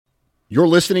You're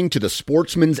listening to the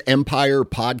Sportsman's Empire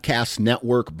Podcast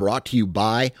Network, brought to you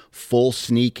by Full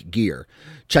Sneak Gear.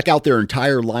 Check out their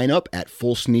entire lineup at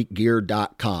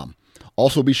fullsneakgear.com.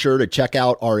 Also be sure to check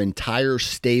out our entire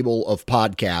stable of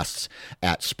podcasts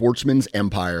at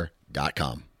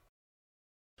sportsmansempire.com.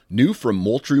 New from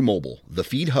Moultrie Mobile, the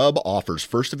Feed Hub offers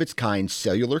first-of-its-kind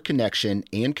cellular connection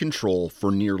and control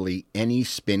for nearly any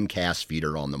spin cast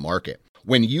feeder on the market.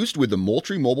 When used with the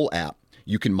Moultrie Mobile app,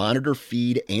 you can monitor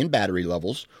feed and battery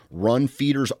levels, run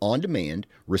feeders on demand,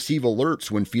 receive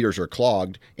alerts when feeders are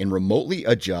clogged, and remotely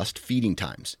adjust feeding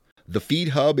times. The Feed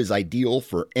Hub is ideal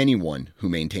for anyone who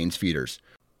maintains feeders.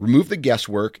 Remove the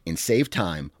guesswork and save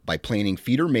time by planning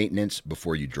feeder maintenance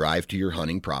before you drive to your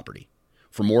hunting property.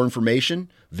 For more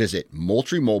information, visit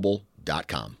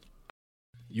MoultrieMobile.com.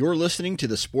 You're listening to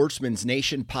the Sportsman's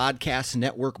Nation Podcast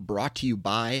Network, brought to you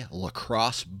by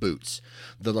Lacrosse Boots.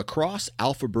 The Lacrosse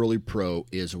Alpha Burley Pro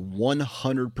is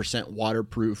 100%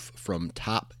 waterproof from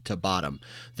top to bottom.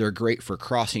 They're great for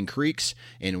crossing creeks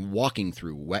and walking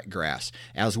through wet grass.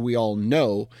 As we all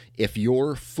know, if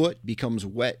your foot becomes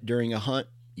wet during a hunt,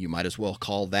 you might as well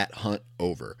call that hunt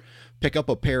over. Pick up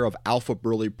a pair of Alpha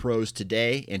Burley Pros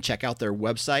today and check out their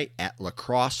website at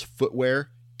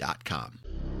lacrossefootwear.com.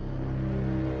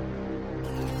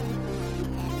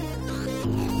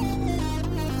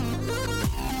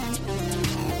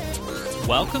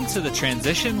 Welcome to the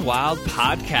Transition Wild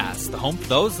Podcast, the home for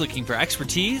those looking for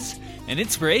expertise and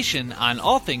inspiration on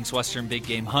all things Western big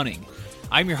game hunting.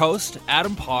 I'm your host,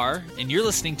 Adam Parr, and you're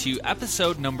listening to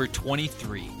episode number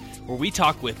 23, where we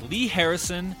talk with Lee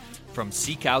Harrison from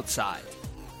Seek Outside.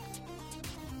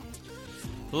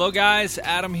 Hello guys,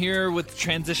 Adam here with the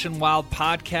Transition Wild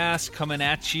Podcast, coming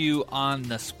at you on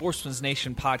the Sportsman's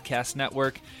Nation Podcast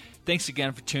Network. Thanks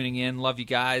again for tuning in. Love you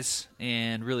guys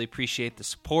and really appreciate the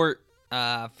support.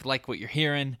 Like what you're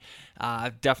hearing.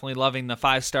 Definitely loving the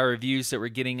 5-star reviews that we're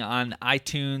getting on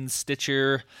iTunes,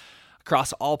 Stitcher,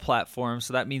 across all platforms.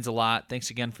 So that means a lot. Thanks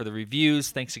again for the reviews.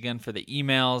 Thanks again for the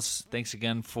emails. Thanks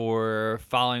again for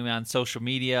following me on social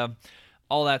media.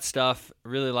 All that stuff.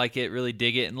 Really like it. Really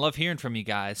dig it. And love hearing from you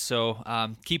guys. So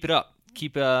keep it up.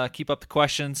 Keep up the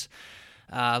questions.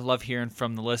 Love hearing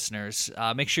from the listeners.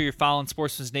 Make sure you're following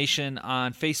Sportsman's Nation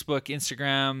on Facebook,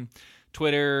 Instagram,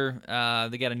 Twitter.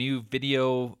 They got a new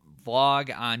video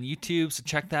vlog on YouTube, so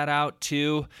check that out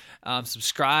too.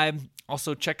 Subscribe.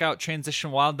 Also check out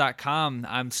transitionwild.com.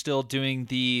 I'm still doing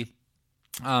the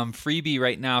freebie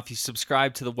right now. If you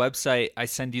subscribe to the website, I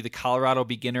send you the Colorado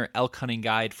Beginner Elk Hunting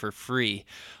Guide for free.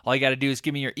 All you got to do is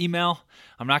give me your email.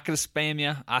 I'm not going to spam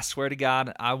you. I swear to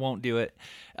God, I won't do it.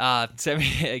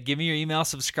 Give me your email,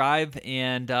 subscribe,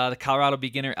 and the Colorado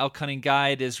Beginner Elk Hunting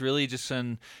Guide is really just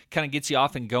kind of gets you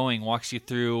off and going, walks you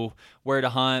through where to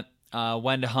hunt,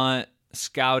 when to hunt,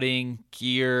 scouting,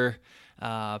 gear,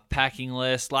 packing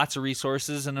list, lots of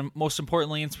resources, and most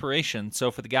importantly, inspiration.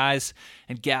 So for the guys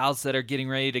and gals that are getting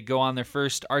ready to go on their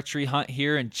first archery hunt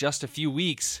here in just a few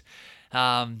weeks,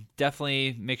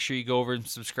 definitely make sure you go over and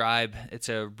subscribe. It's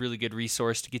a really good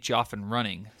resource to get you off and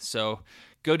running. So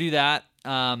go do that.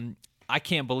 I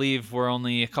can't believe we're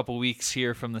only a couple weeks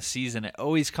here from the season. It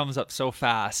always comes up so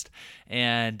fast,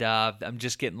 and I'm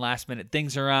just getting last minute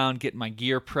things around, getting my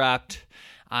gear prepped.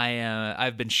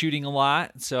 I've been shooting a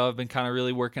lot, so I've been kind of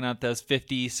really working at those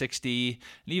 50, 60,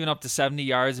 and even up to 70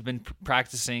 yards. I've been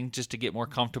practicing just to get more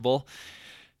comfortable,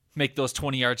 make those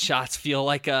 20-yard shots feel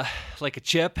like a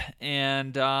chip,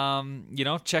 and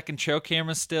checking trail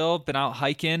cameras still. Been out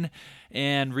hiking,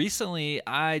 and recently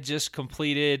I just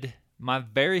completed my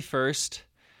very first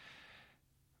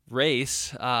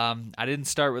race. I didn't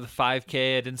start with a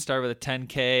 5K. I didn't start with a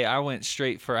 10K. I went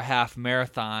straight for a half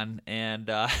marathon, and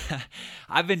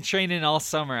I've been training all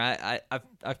summer.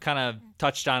 I've kind of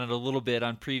touched on it a little bit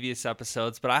on previous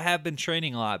episodes, but I have been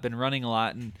training a lot, been running a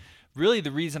lot, and really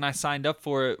the reason I signed up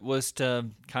for it was to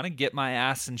kind of get my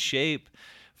ass in shape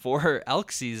for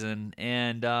elk season,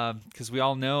 and because we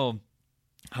all know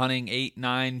hunting 8,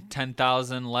 9,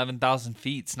 10,000, 11,000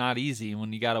 feet is not easy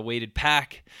when you got a weighted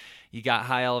pack. You got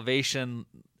high elevation,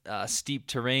 steep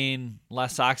terrain,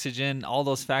 less oxygen, all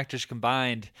those factors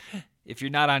combined. If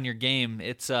you're not on your game,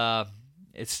 it hurts,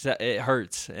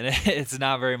 and it's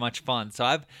not very much fun.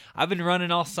 So I've been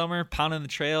running all summer, pounding the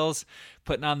trails,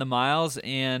 putting on the miles,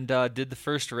 and did the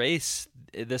first race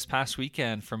this past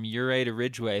weekend from Ouray to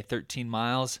Ridgway, 13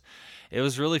 miles. It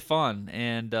was really fun,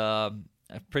 and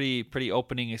a pretty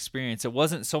opening experience. It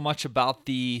wasn't so much about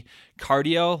the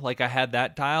cardio, like I had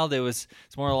that dialed. It's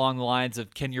more along the lines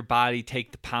of, can your body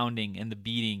take the pounding and the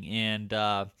beating? And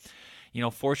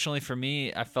fortunately for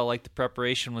me, I felt like the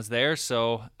preparation was there,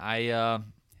 so I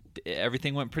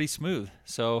everything went pretty smooth.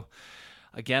 So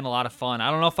again, a lot of fun. I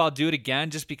don't know if I'll do it again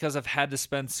just because I've had to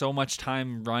spend so much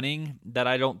time running that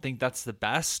I don't think that's the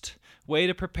best way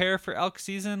to prepare for elk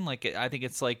season. Like, I think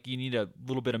it's like you need a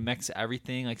little bit of mix of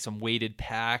everything, like some weighted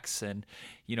packs and,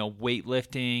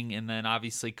 weightlifting, and then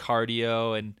obviously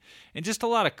cardio and just a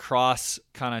lot of cross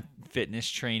kind of fitness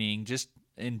training just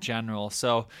in general.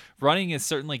 So running is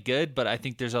certainly good, but I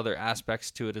think there's other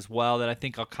aspects to it as well that I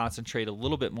think I'll concentrate a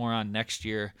little bit more on next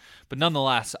year. But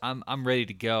nonetheless, I'm ready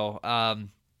to go.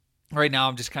 Right now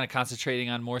I'm just kind of concentrating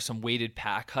on more some weighted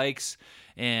pack hikes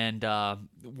and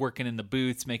working in the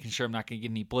boots, making sure I'm not going to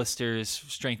get any blisters,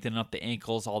 strengthening up the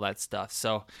ankles, all that stuff.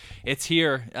 So it's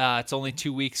here. It's only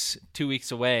 2 weeks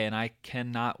away, and I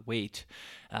cannot wait.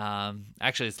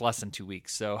 Actually, it's less than 2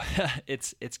 weeks, so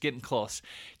it's getting close.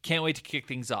 Can't wait to kick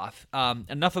things off.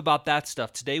 Enough about that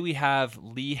stuff. Today we have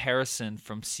Lee Harrison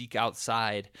from Seek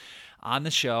Outside on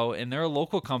the show, and they're a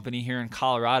local company here in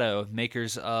Colorado,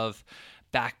 makers of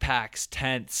backpacks,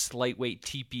 tents, lightweight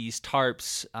teepees,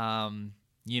 tarps,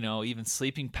 even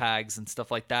sleeping bags and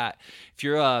stuff like that. If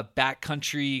you're a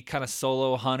backcountry kind of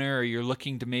solo hunter, or you're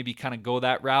looking to maybe kind of go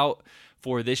that route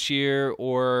for this year,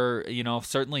 or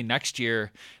certainly next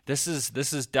year, this is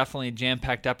definitely a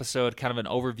jam-packed episode, kind of an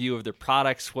overview of their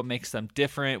products, what makes them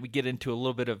different. We get into a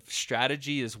little bit of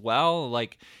strategy as well,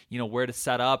 like where to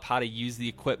set up, how to use the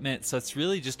equipment. So it's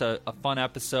really just a fun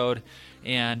episode.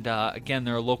 And again,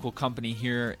 they're a local company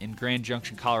here in Grand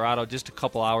Junction, Colorado, just a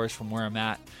couple hours from where I'm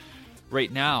at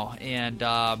right now. And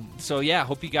so yeah,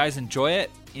 hope you guys enjoy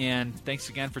it, and thanks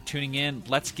again for tuning in.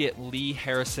 Let's get Lee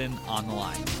Harrison on the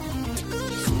line.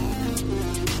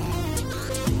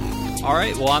 All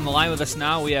right, well, on the line with us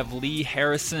now we have Lee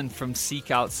Harrison from Seek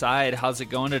Outside. How's it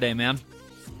going today, man?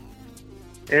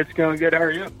 It's going good. How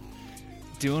are you?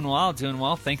 Doing well.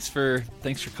 Thanks for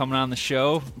coming on the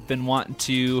show. Been wanting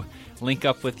to link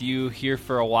up with you here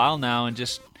for a while now and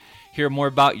just hear more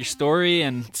about your story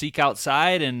and Seek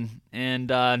Outside, and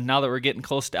now that we're getting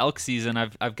close to elk season,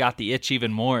 I've got the itch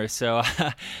even more. So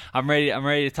I'm ready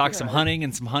to talk some hunting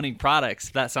and some hunting products.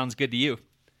 If that sounds good to you.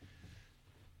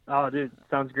 Oh, dude,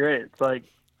 sounds great. It's like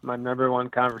my number one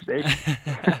conversation.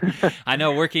 I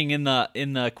know, working in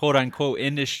the quote unquote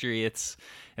industry, it's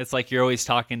like you're always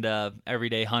talking to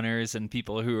everyday hunters and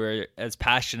people who are as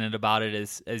passionate about it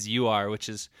as you are, which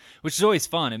is always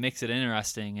fun. It makes it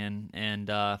interesting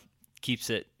and keeps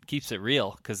it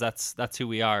real, because that's who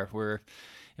we are. We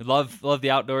love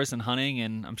the outdoors and hunting,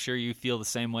 and I'm sure you feel the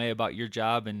same way about your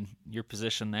job and your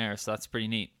position there. So that's pretty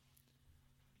neat.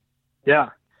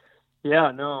 Yeah,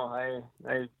 no,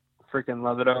 I freaking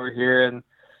love it over here, and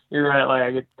you're right. Like,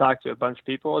 I get to talk to a bunch of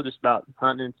people just about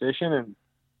hunting and fishing, and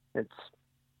it's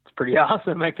pretty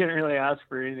awesome. I couldn't really ask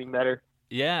for anything better.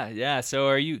 Yeah. So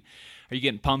are you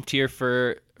getting pumped here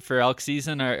for elk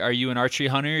season? Are you an archery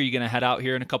hunter? Are you going to head out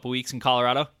here in a couple weeks in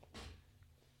Colorado?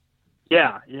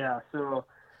 Yeah. So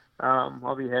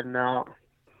I'll be heading out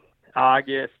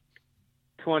August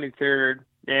 23rd,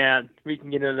 and we can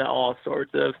get into all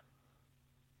sorts of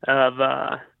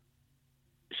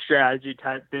strategy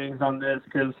type things on this,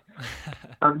 because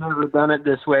I've never done it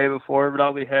this way before, but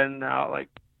I'll be heading out like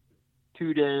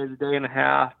 2 days, a day and a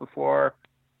half before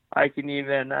I can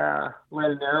even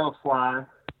let an arrow fly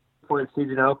before the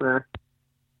season opener.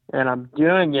 And I'm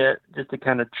doing it just to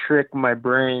kind of trick my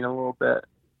brain a little bit.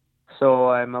 So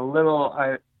I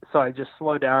just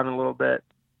slow down a little bit,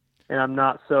 and I'm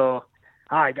not so,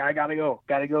 I gotta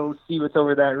go see what's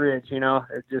over that ridge,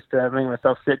 It's just make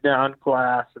myself sit down,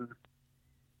 class, and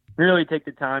really take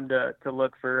the time to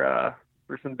look for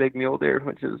some big mule deer,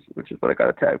 which is what I got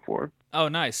a tag for. Oh,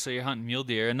 nice. So you're hunting mule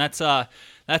deer, and that's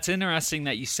interesting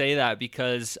that you say that,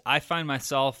 because I find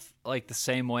myself like the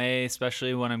same way,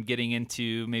 especially when I'm getting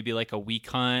into maybe like a week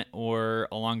hunt or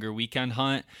a longer weekend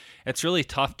hunt. It's really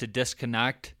tough to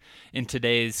disconnect in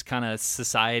today's kind of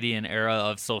society and era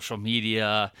of social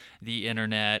media, the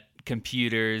internet,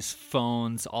 computers,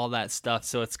 phones, all that stuff.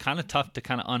 So it's kind of tough to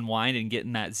kind of unwind and get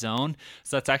in that zone.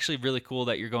 So that's actually really cool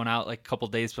that you're going out like a couple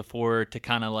days before to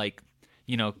kind of like,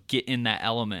 get in that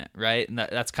element, right? And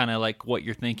that's kind of like what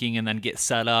you're thinking, and then get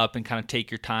set up and kind of take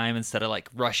your time instead of like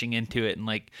rushing into it and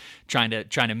like trying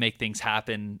to make things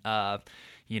happen, kind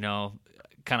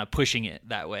of pushing it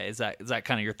that way. Is that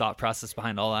kind of your thought process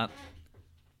behind all that?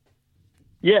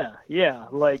 Yeah.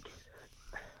 Like,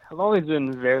 I've always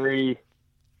been very,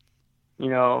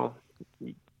 go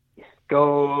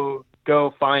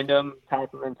find them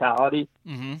type of mentality.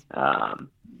 Mm-hmm.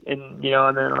 And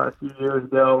then a few years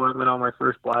ago, when I went on my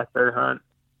first black bear hunt,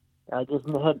 I just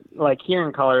had, like, here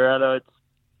in Colorado, it's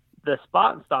the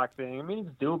spot and stock thing. I mean,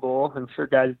 it's doable. I'm sure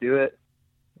guys do it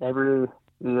every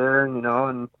year,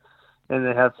 and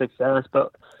they have success,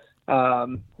 but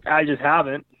I just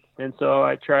haven't. And so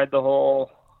I tried the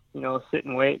whole, sit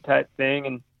and wait type thing,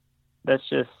 and that's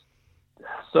just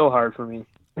so hard for me.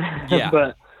 Yeah.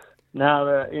 But now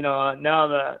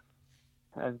that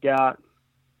I've got,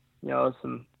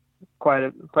 some quite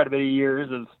a bit of years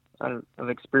of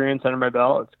experience under my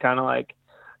belt, it's kind of like,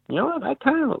 I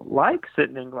kind of like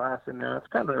sitting in glass in there. It's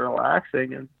kind of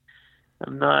relaxing, and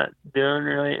I'm not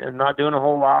doing a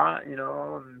whole lot,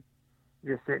 I'm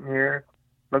just sitting here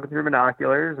looking through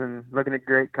binoculars and looking at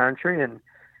great country, and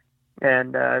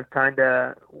I've kind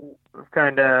of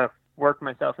worked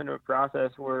myself into a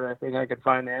process where I think I could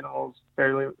find animals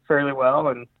fairly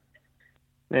well,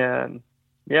 and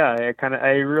yeah, I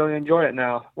really enjoy it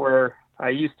now, where I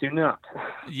used to not.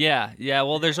 Yeah.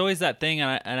 Well, there's always that thing,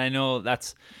 and I know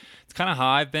it's kind of how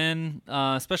I've been,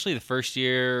 especially the first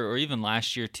year or even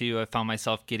last year too. I found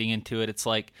myself getting into it. It's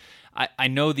like I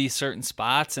know these certain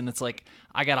spots, and it's like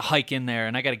I got to hike in there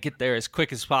and I got to get there as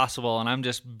quick as possible, and I'm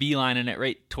just beelining it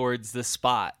right towards this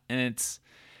spot. And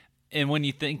when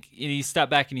you step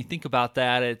back and you think about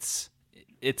that, it's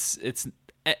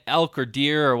elk or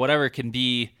deer or whatever can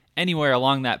be anywhere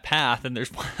along that path, and there's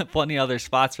plenty of other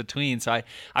spots between. So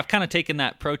I've kind of taken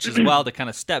that approach as well, to kind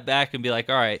of step back and be like,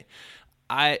 all right,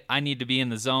 I need to be in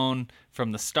the zone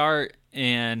from the start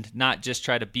and not just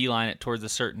try to beeline it towards a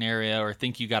certain area or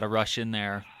think you got to rush in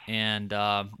there. And,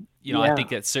 I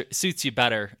think it suits you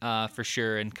better for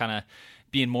sure, and kind of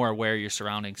being more aware of your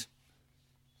surroundings.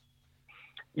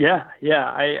 Yeah,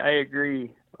 I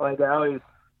agree. Like a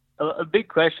big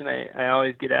question I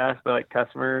always get asked by like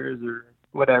customers or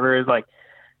whatever is like,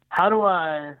 how do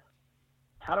I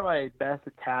best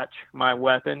attach my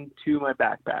weapon to my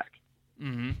backpack?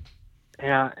 Mm-hmm.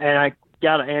 And I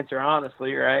got to answer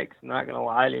honestly, right? 'Cause I'm not going to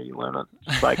lie to anyone. I'm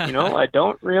just like, I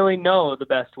don't really know the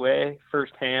best way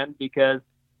firsthand, because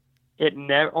it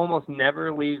almost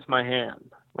never leaves my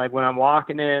hand. Like when I'm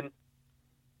walking in,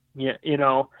 yeah.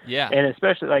 And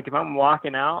especially like if I'm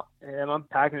walking out and I'm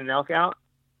packing an elk out,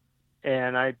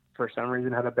 and I, for some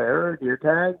reason, had a bear or deer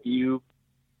tag, you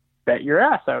bet your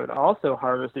ass I would also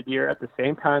harvest a deer at the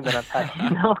same time that I'm packing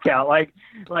an elk out. Like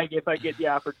if I get the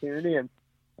opportunity, and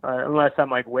unless I'm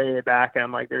like way back and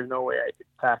I'm like, there's no way I could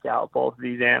pack out both of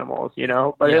these animals,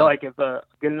 But like if a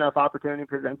good enough opportunity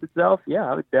presents itself,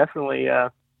 yeah, I would definitely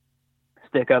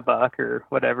stick a buck or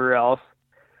whatever else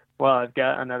while I've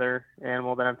got another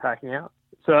animal that I'm packing out.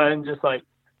 So I'm just like,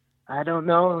 I don't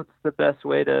know what's the best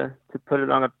way to put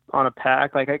it on a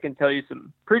pack. Like I can tell you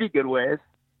some pretty good ways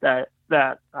that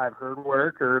I've heard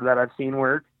work or that I've seen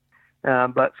work.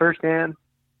 But firsthand,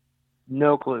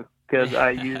 no clue, because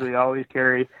I usually always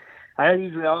carry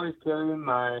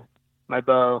my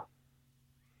bow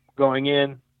going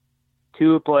in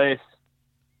to a place,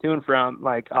 to and from,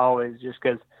 like always, just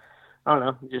because, I don't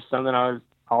know, just something I was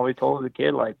always told as a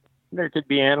kid, like there could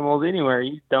be animals anywhere.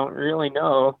 You don't really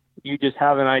know. You just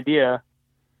have an idea,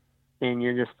 and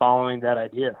you're just following that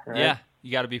idea. Right? Yeah,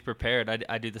 you got to be prepared.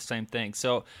 I do the same thing.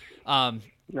 So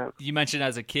you mentioned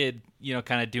as a kid,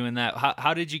 kind of doing that.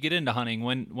 How did you get into hunting?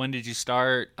 When did you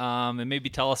start? And maybe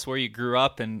tell us where you grew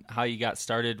up and how you got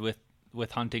started with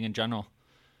hunting in general.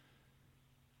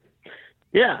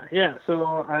 Yeah.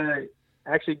 So I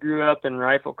actually grew up in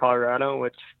Rifle, Colorado,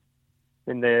 which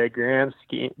in the grand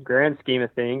scheme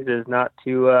of things is not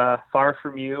too far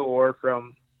from you or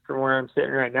from where I'm sitting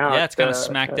right now. Yeah, it's kind of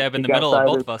smack dab in the middle of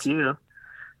both of us. Yeah,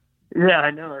 I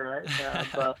know, right?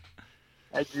 But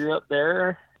I grew up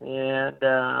there, and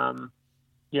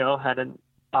had a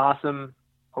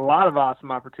lot of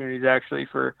awesome opportunities actually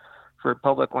for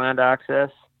public land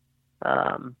access.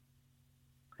 I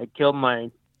killed my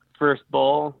first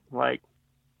bull like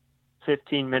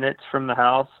 15 minutes from the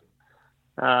house,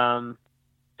 and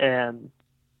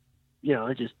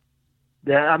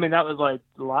that was like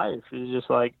life. It was just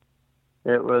like,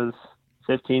 it was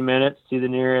 15 minutes to the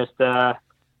nearest,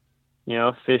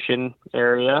 fishing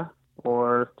area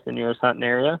or the nearest hunting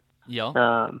area.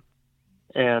 Yeah.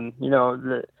 And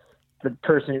the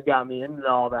person who got me into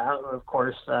all that, of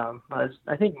course, I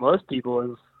think most people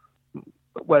is,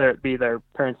 whether it be their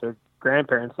parents or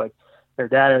grandparents, like their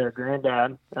dad or their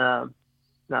granddad,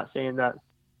 not saying that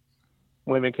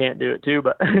women can't do it too,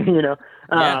 but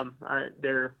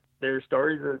their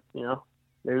stories of,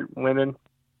 their women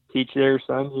teach their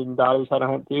sons and daughters how to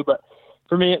hunt too. But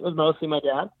for me, it was mostly my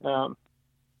dad.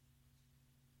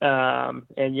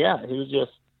 And yeah, it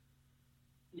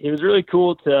was really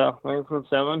cool to learn from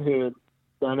someone who had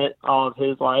done it all of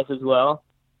his life as well.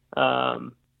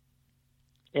 And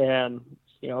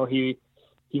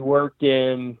he worked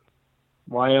in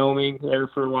Wyoming there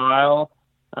for a while.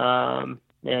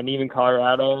 and even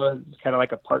Colorado is kind of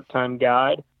like a part-time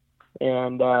guide,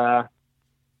 and was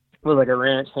like a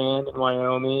ranch hand in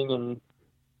Wyoming,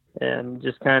 and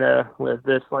just kind of with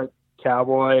this like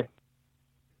cowboy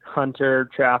hunter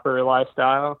trapper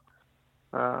lifestyle.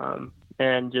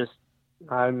 And just,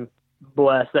 I'm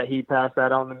blessed that he passed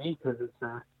that on to me, because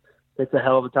it's a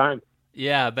hell of a time.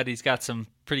 Yeah, I bet he's got some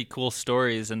pretty cool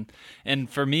stories. And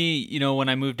for me, you know, when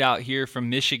I moved out here from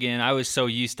Michigan, I was so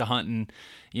used to hunting,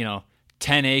 you know,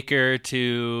 10 acre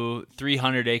to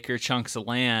 300 acre chunks of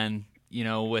land, you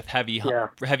know, with heavy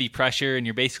pressure, and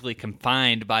you're basically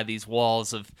confined by these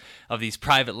walls of these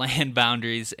private land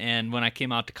boundaries. And when I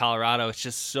came out to Colorado, it's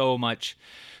just so much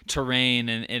terrain,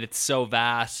 and it's so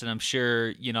vast. And I'm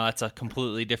sure, you know, that's a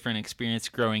completely different experience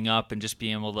growing up, and just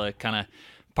being able to kind of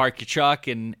park your truck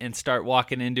and start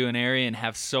walking into an area and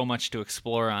have so much to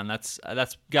explore on. That's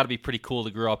got to be pretty cool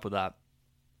to grow up with that.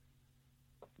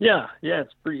 Yeah,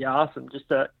 it's pretty awesome. Just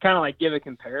to kind of like give a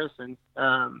comparison,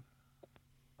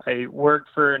 I worked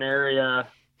for an area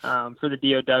for the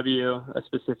DOW, a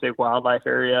specific wildlife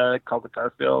area called the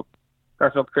Garfield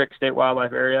Creek State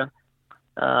Wildlife Area,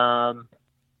 and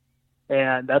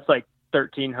that's like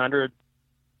 1,300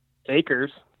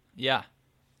 acres. Yeah.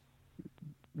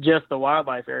 Just the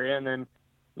wildlife area, and then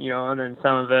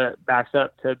some of it backs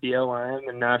up to BLM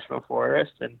and National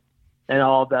Forest, and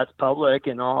all of that's public,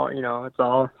 and all, you know, it's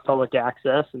all public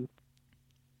access. And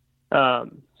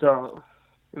so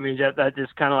I mean, that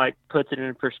just kind of like puts it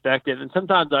in perspective. And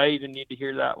sometimes I even need to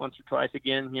hear that once or twice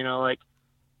again, you know, like,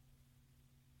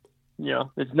 you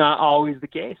know, it's not always the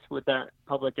case with that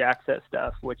public access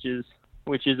stuff, which is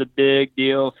a big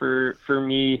deal for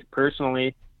me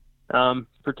personally,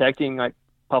 protecting like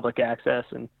public access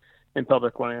and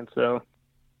public land. So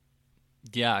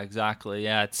yeah, exactly.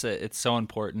 Yeah, it's so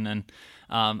important. And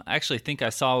I actually think I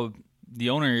saw the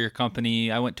owner of your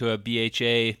company. I went to a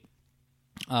BHA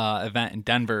event in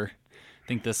Denver, I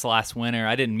think this last winter.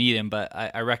 I didn't meet him, but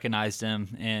I recognized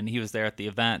him, and he was there at the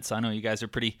event. So I know you guys are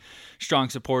pretty strong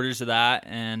supporters of that,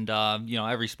 and you know,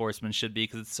 every sportsman should be,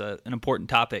 because it's an important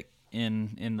topic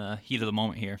in the heat of the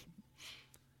moment here.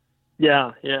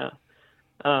 Yeah, and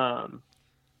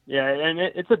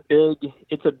it's a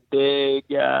big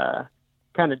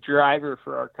kind of driver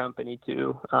for our company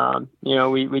too. You know,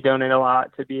 we donate a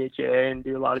lot to BHA and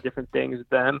do a lot of different things with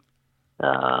them.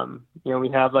 You know, we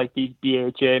have like these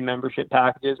BHA membership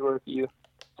packages where if you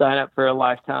sign up for a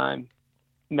lifetime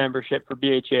membership for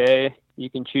BHA, you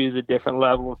can choose a different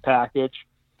level of package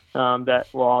that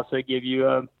will also give you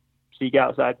a Seek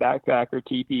Outside backpack or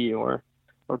teepee or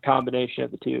combination of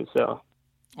the two. So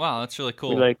wow, that's really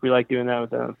cool. We like doing that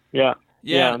with them. Yeah.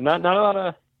 Not a lot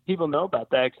of people know about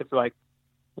that, except for like,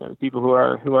 you know, people who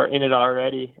are in it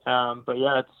already. But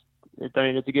yeah,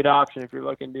 it's a good option if you're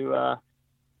looking to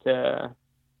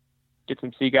get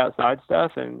some Seek Outside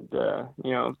stuff and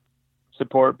you know,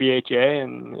 support BHA,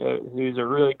 and who's a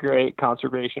really great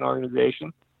conservation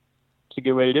organization. It's a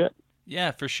good way to do it.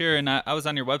 Yeah, for sure. And I was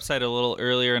on your website a little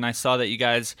earlier, and I saw that you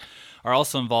guys are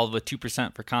also involved with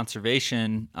 2% for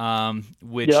Conservation,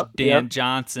 which Dan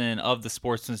Johnson of the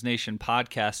Sportsman's Nation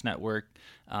podcast network,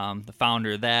 the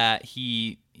founder of that,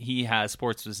 he has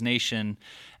Sportsman's Nation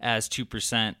as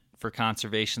 2% for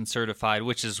Conservation certified,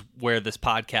 which is where this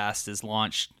podcast is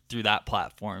launched through that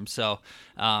platform. So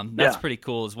that's pretty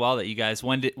cool as well that you guys,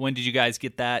 when did you guys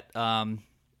get that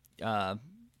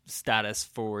status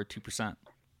for 2%?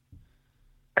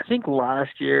 I think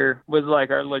last year was like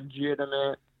our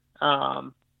legitimate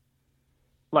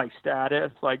like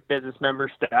status, like business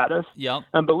member status. Yep.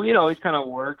 But we had always kind of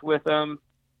worked with them,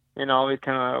 and always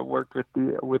kind of worked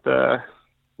with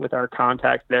our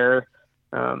contact there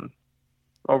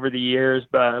over the years.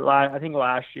 But I think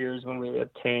last year is when we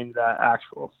obtained that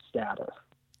actual status.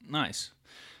 Nice.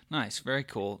 Very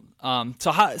cool.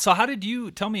 So how did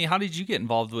you get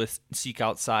involved with Seek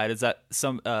Outside? Is that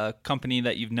some company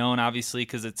that you've known, obviously,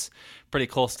 because it's pretty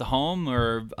close to home,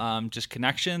 or just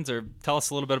connections, or tell us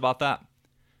a little bit about that?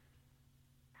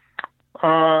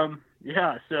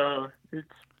 Yeah, so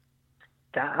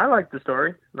I like the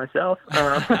story myself,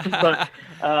 but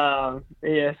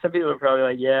yeah, some people are probably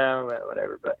like, yeah,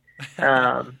 whatever. But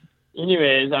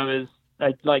anyways,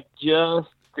 I just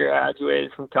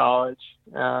graduated from college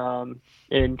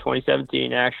in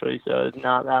 2017, actually, so it's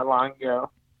not that long ago.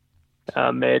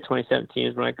 May of 2017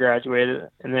 is when I graduated,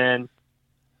 and then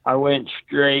I went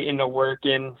straight into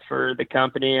working for the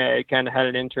company I kind of had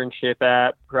an internship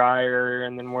at prior,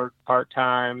 and then worked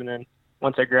part-time, and then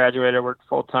once I graduated, I worked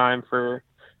full-time for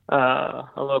a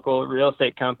local real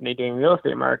estate company doing real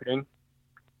estate marketing.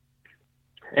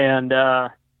 And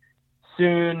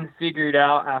soon figured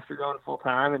out after going full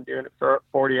time and doing it for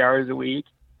 40 hours a week,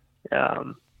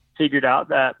 figured out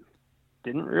that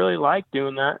didn't really like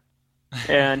doing that,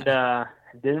 and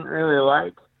didn't really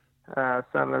like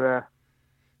some of the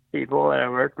people that I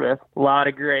worked with. A lot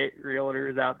of great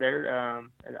realtors out there,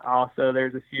 and also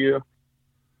there's a few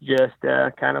just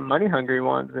kind of money hungry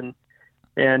ones,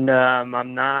 and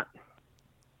I'm not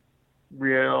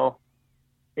real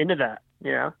into that,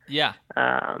 you know. Yeah.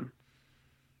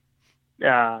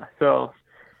 So,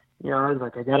 you know, I was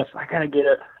like, I gotta get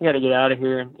out of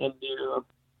here and do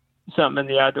something in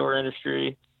the outdoor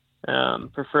industry,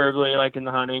 preferably like in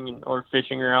the hunting or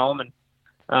fishing realm. And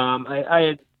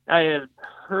I had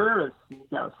heard of Sneak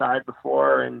Outside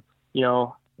before, and you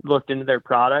know, looked into their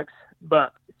products.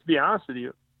 But to be honest with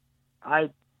you, I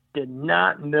did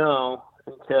not know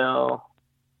until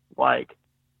like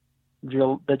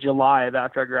the July of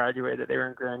after I graduated, they were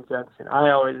in Grand Junction. I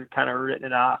always kind of written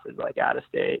it off as like out of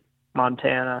state,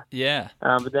 Montana. Yeah.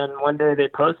 But then one day they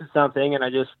posted something, and I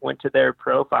just went to their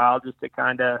profile just to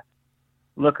kind of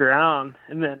look around,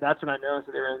 and then that's when I noticed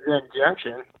that they were in Grand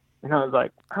Junction, and I was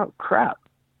like, oh crap.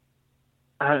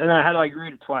 And I had to like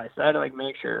read it twice. I had to like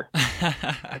make sure.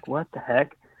 Like, what the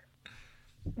heck?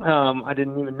 I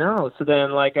didn't even know. So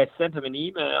then like I sent them an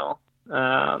email,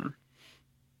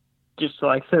 just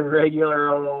like some regular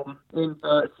old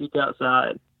info at Seek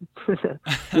Outside,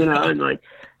 you know, and like,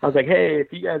 I was like, hey,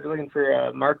 if you guys are looking for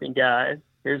a marketing guy,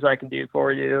 here's what I can do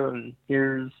for you. And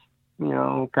here's, you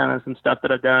know, kind of some stuff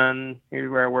that I've done. Here's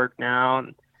where I work now,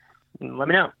 and let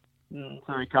me know. And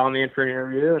so he called me in for an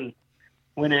interview and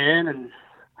went in and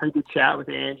had a good chat with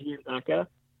Angie and Becca.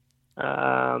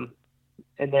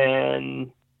 And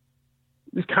then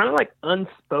it was kind of like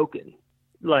unspoken.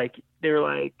 Like, they were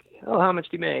like, oh, how much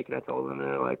do you make? And I told them, and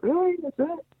they're like, really? That's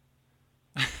it?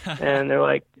 And they're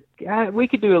like, yeah, we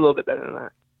could do a little bit better than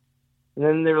that. And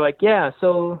then they were like, yeah,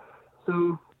 so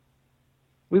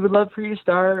we would love for you to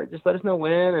start. Just let us know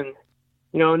when. And,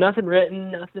 you know, nothing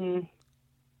written, nothing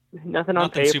on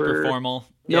paper. Super formal.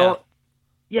 No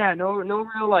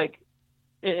real like,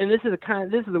 and this is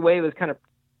the way it was kind of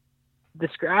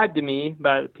described to me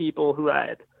by the people who I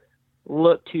had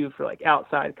looked to for like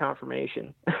outside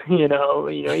confirmation. you know,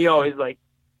 you always like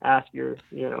ask your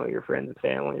friends and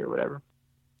family or whatever.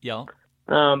 Yeah.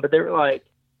 But they were like,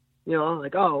 you know,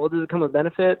 like, oh, well, does it come with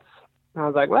benefits? And I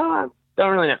was like, well, I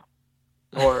don't really know.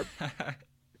 Or,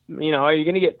 you know, are you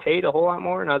going to get paid a whole lot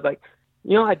more? And I was like,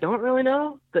 you know, I don't really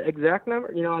know the exact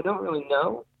number. You know, I don't really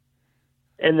know.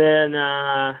 And then,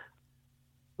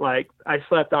 like, I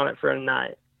slept on it for a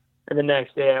night. And the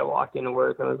next day I walked into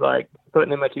work and was like,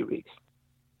 putting in my 2 weeks.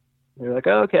 And they're like,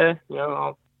 oh, okay, you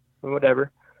know,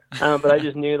 whatever. But I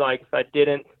just knew, like, if I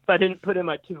didn't put in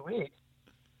my 2 weeks,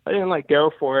 I didn't like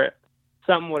go for it,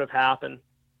 something would have happened,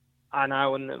 and I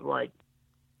wouldn't have like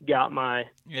got my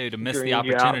you'd have missed the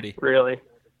opportunity. Job, really.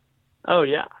 Oh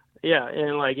yeah,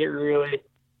 and like it really,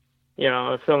 you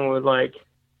know, if someone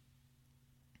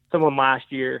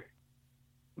last year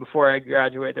before I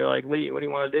graduate, they're like, Lee, what do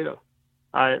you want to do?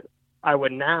 I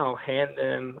would now hand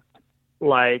them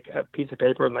like a piece of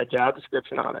paper with my job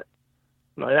description on it.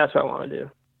 I'm like, that's what I want to do,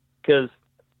 because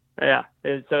yeah,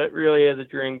 so it really is a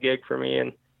dream gig for me,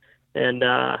 and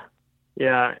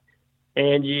yeah,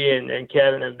 Angie and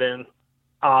Kevin have been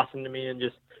awesome to me and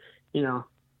just, you know,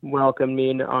 welcomed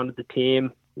me onto the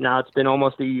team. Now it's been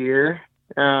almost a year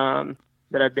that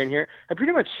I've been here. I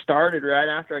pretty much started right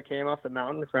after I came off the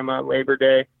mountain from a Labor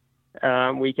Day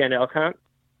weekend elk hunt.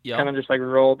 Yep. Kind of just like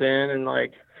rolled in and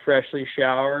like freshly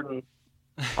showered and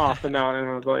off the mountain.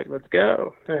 I was like, let's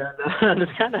go. And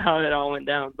that's kind of how it all went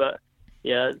down. But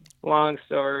yeah, long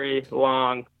story,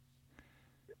 long.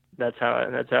 That's how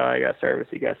I got started with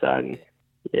Seek Outside, and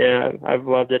yeah, I've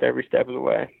loved it every step of the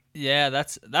way. Yeah,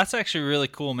 that's actually really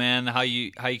cool, man. How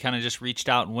you kind of just reached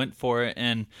out and went for it.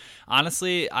 And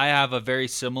honestly, I have a very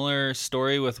similar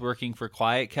story with working for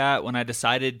QuietKat. When I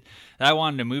decided that I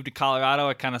wanted to move to Colorado,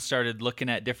 I kind of started looking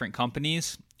at different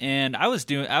companies, and I was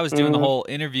doing the whole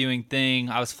interviewing thing.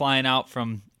 I was flying out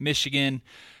from Michigan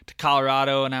to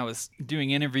Colorado, and I was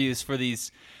doing interviews for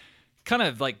these kind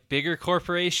of like bigger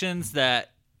corporations that,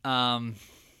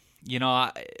 you know,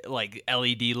 like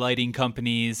LED lighting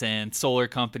companies and solar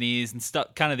companies and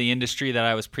stuff, kind of the industry that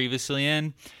I was previously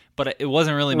in, but it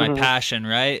wasn't really my passion.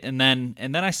 Right. And then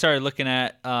I started looking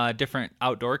at, different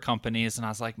outdoor companies, and I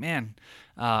was like, man,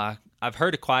 I've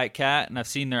heard of QuietKat and I've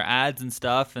seen their ads and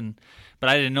stuff, but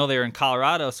I didn't know they were in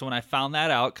Colorado. So when I found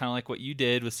that out, kind of like what you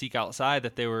did with Seek Outside,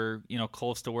 that they were,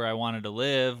 close to where I wanted to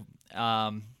live,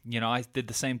 I did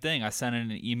the same thing. I sent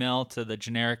in an email to the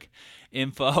generic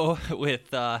info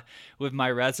with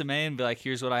my resume and be like,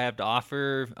 here's what I have to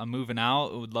offer. I'm moving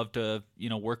out. I would love to,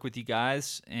 work with you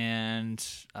guys. And,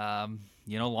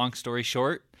 long story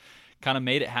short, kind of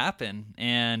made it happen.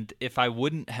 And if I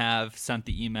wouldn't have sent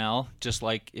the email, just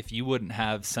like if you wouldn't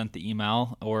have sent the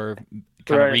email or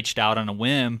kind of reached out on a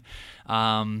whim,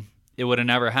 it would have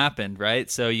never happened, right?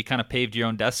 So you kind of paved your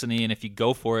own destiny, and if you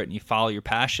go for it and you follow your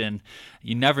passion,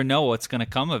 you never know what's going to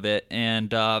come of it.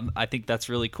 And I think that's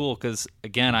really cool because,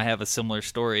 again, I have a similar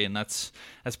story, and that's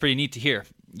pretty neat to hear.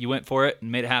 You went for it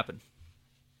and made it happen.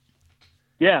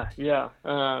 Yeah.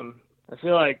 I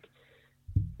feel like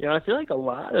a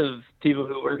lot of people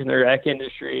who work in the rec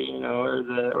industry, or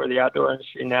the outdoor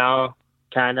industry now,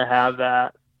 kind of have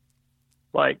that,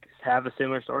 have a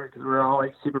similar story, because we're all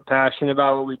super passionate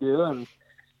about what we do and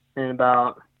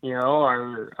about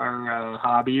our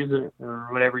hobbies or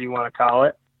whatever you want to call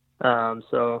it.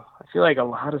 So I feel like a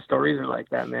lot of stories are like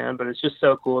that, man. But it's just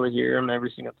so cool to hear them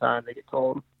every single time they get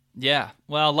told. Yeah,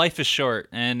 well, life is short,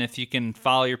 and if you can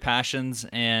follow your passions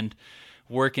and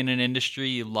work in an industry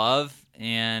you love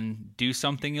and do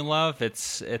something you love,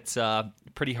 it's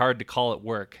pretty hard to call it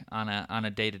work on a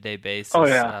day-to-day basis. Oh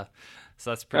yeah. So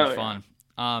that's pretty fun.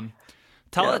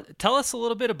 Tell us a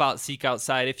little bit about Seek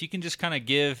Outside. If you can just kind of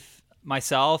give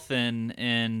myself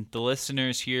and the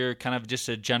listeners here kind of just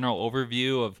a general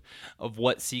overview of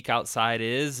what Seek Outside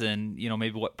is, and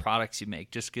maybe what products you make.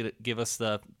 Just give us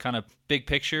the kind of big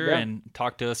picture and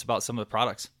talk to us about some of the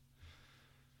products.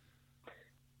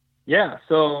 Yeah,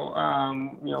 so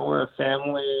we're a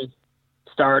family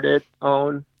started,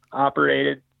 owned,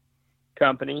 operated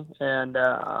company, and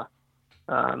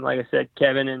like I said,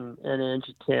 Kevin and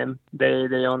Angie Tim,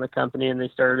 they own the company, and they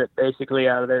started it basically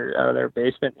out of their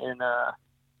basement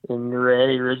in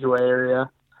Ridgeway area.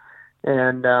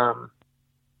 And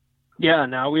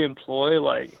now we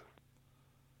employ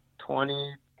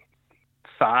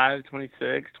 25,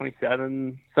 26,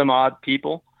 27 some odd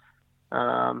people.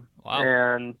 Wow.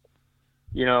 And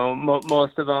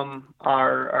most of them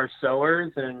are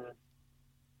sewers,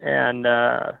 and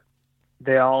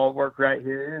they all work right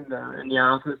here in the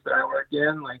office that I work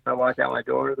in. If I walk out my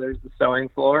door, there's the sewing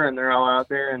floor, and they're all out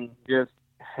there and just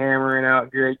hammering out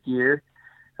great gear,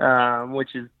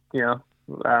 which is,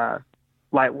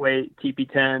 lightweight TP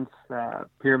tents,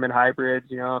 pyramid hybrids.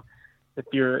 If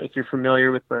you're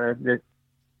familiar with the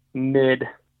mid,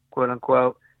 quote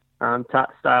unquote,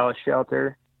 top style of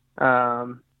shelter,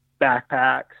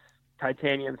 backpacks,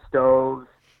 titanium stoves,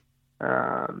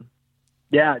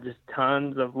 just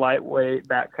tons of lightweight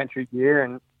backcountry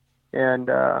gear, and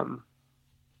I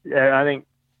think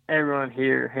everyone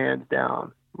here, hands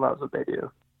down, loves what they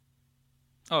do.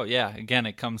 Oh yeah, again,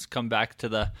 it come back to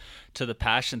the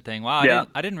passion thing. Wow, yeah.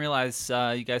 I didn't realize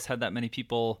you guys had that many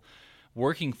people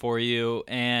working for you,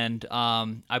 and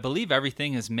I believe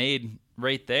everything is made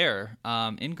right there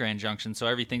in Grand Junction. So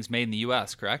everything's made in the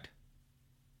U.S., correct?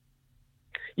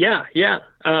 Yeah.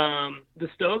 The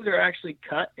stoves are actually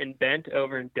cut and bent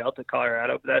over in Delta,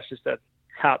 Colorado, but that's just a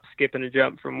hop, skip, and a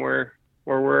jump from where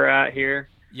we're at here.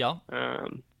 Yeah.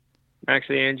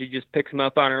 Actually, Angie just picks them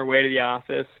up on her way to the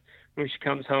office when she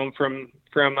comes home from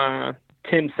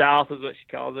Tim South, is what she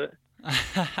calls it.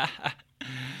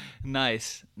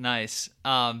 Nice.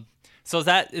 So is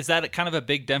that kind of a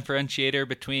big differentiator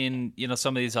between,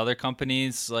 some of these other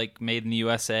companies, like Made in the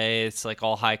USA? It's like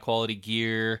all high quality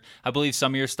gear. I believe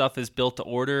some of your stuff is built to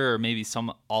order, or maybe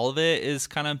all of it is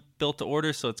kind of built to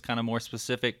order. So it's kind of more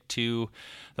specific to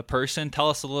the person. Tell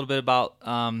us a little bit about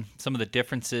some of the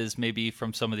differences maybe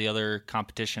from some of the other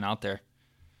competition out there.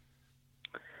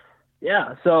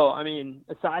 Yeah. So,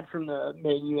 aside from the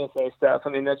Made in USA stuff,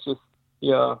 that's just,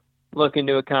 look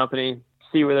into a company,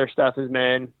 see where their stuff is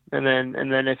made, and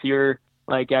then if you're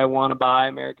like, I want to buy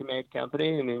American made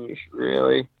company, you should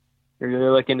really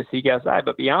look into Seek Outside.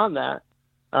 But beyond that,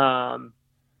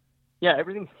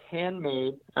 everything's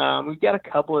handmade. We've got a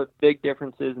couple of big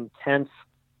differences in tents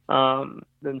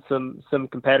than some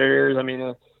competitors.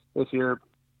 If you're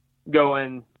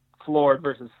going floored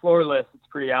versus floorless, it's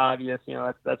pretty obvious.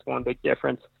 That's one big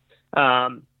difference.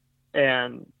 And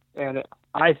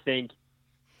I think,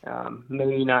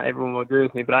 maybe not everyone will agree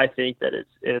with me, but I think that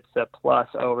it's a plus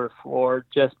over floor,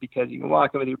 just because you can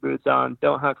walk in with your boots on,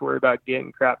 don't have to worry about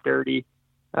getting crap dirty.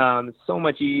 It's so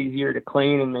much easier to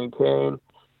clean and maintain,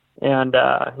 and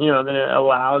then it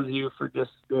allows you for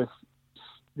just this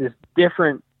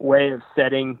different way of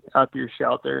setting up your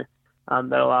shelter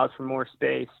that allows for more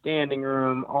space, standing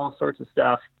room, all sorts of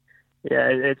stuff.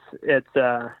 Yeah, it's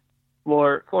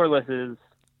floorless is,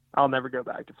 I'll never go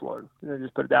back to floor.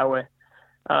 Just put it that way.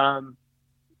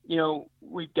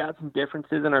 We've got some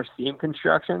differences in our seam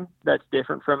construction that's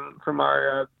different from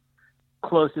our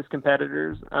closest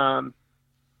competitors.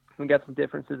 We got some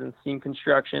differences in seam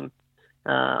construction,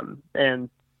 and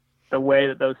the way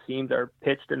that those seams are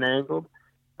pitched and angled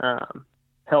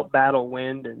help battle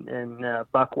wind and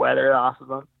buck weather off of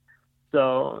them.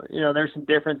 So, there's some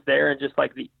difference there, and just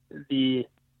like the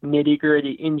nitty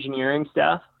gritty engineering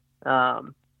stuff.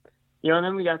 And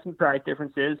then we got some price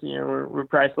differences. We're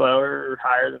priced lower or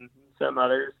higher than some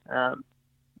others. And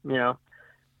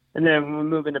then when we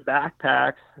move into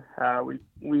backpacks,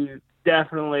 we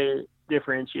definitely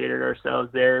differentiated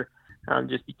ourselves there,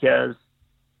 just because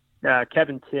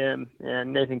Kevin Tim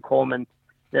and Nathan Coleman,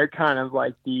 they're kind of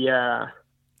like the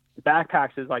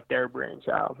backpacks is like their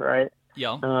brainchild, right?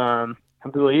 Yeah. I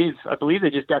believe they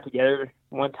just got together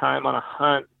one time on a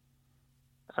hunt.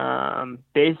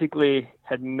 Basically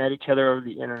had met each other over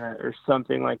the internet or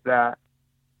something like that.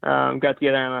 Got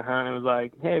together on a hunt and was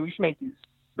like, hey, we should make these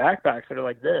backpacks that are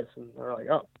like this. And they're like,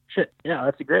 oh shit, yeah,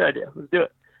 that's a great idea. Let's do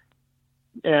it.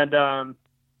 And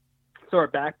so our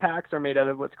backpacks are made out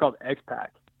of what's called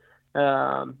X-Pack.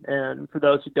 And for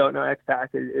those who don't know, X-Pack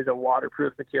is a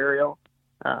waterproof material,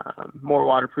 more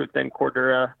waterproof than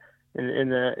Cordura in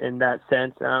that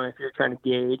sense. If you're trying to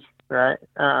gauge, right?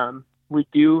 We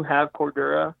do have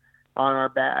Cordura on our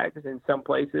bags in some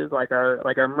places, like our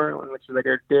Merlin, which is like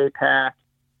our day pack,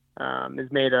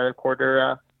 is made out of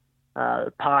Cordura.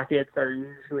 Pockets are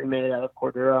usually made out of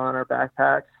Cordura on our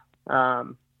backpacks.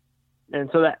 And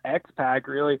so that X-Pack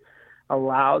really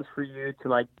allows for you to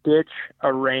like ditch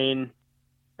a rain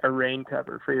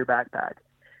cover for your backpack.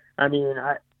 I mean,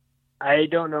 I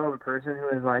don't know of a person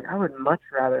who is like, I would much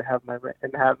rather have my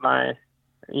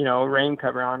rain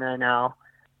cover on right now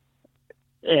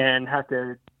and have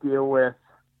to deal with,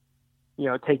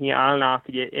 taking it on and off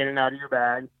to get in and out of your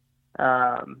bag,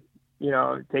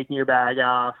 taking your bag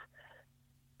off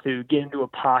to get into a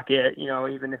pocket,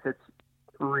 even if it's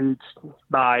reached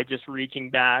by just reaching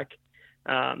back.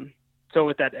 So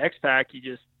with that X-Pack,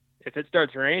 if it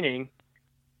starts raining,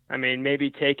 I mean, maybe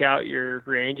take out your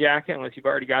rain jacket unless you've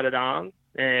already got it on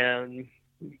and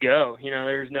go.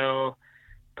 There's no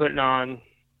putting on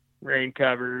rain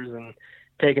covers and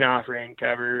taking off rain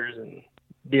covers and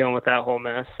dealing with that whole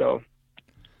mess. So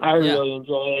I really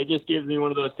enjoy it. It just gives me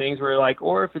one of those things where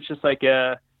or if it's just like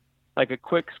a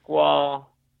quick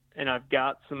squall and I've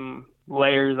got some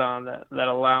layers on that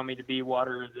allow me to be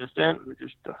water resistant,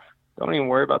 just don't even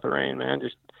worry about the rain, man.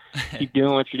 Just keep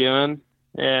doing what you're doing.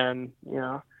 And,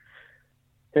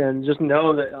 and just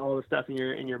know that all the stuff in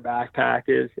your backpack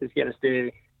is going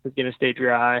to stay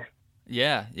dry.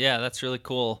 Yeah, that's really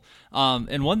cool.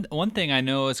 And one thing I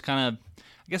know is kind of,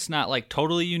 I guess not like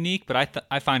totally unique, but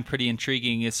I find pretty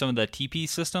intriguing is some of the TP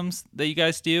systems that you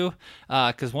guys do.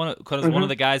 Because one of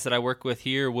the guys that I work with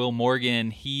here, Will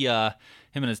Morgan, him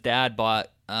and his dad bought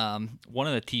one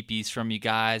of the teepees from you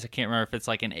guys. I can't remember if it's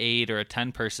like an 8 or a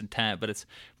 10-person tent, but it's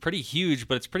pretty huge.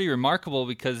 But it's pretty remarkable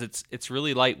because it's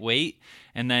really lightweight,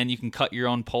 and then you can cut your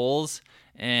own poles,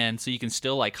 and so you can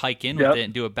still like hike in with it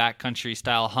and do a backcountry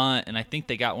style hunt. And I think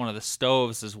they got one of the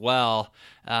stoves as well,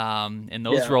 and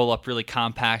those roll up really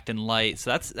compact and light.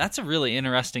 So that's a really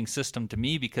interesting system to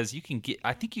me because you can get.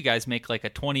 I think you guys make like a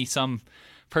 20-some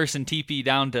person teepee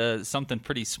down to something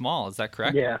pretty small. Is that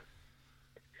correct? Yeah.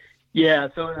 Yeah,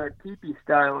 so in our teepee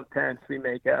style tents, we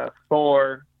make a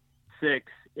 4,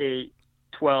 6, 8,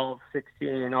 12,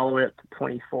 16, all the way up to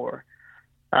 24.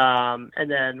 And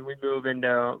then we move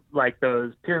into like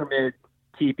those pyramid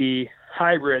teepee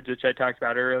hybrids, which I talked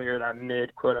about earlier, that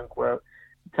mid quote unquote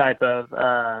type of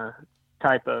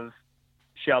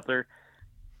shelter.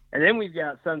 And then we've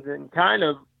got something kind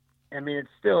of, I mean, it's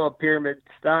still a pyramid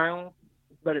style,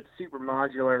 but it's super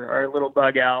modular, our little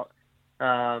bug out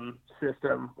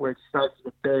system, which starts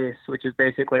with the base, which is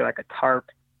basically like a tarp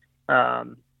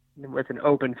with an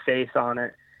open face on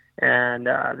it. And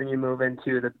then you move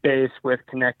into the base with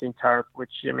connecting tarp,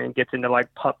 which, I mean, gets into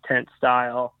like pup tent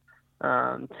style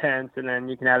tents. And then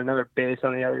you can add another base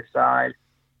on the other side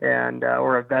and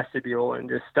or a vestibule and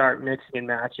just start mixing and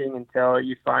matching until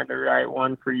you find the right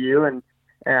one for you. And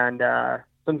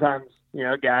sometimes,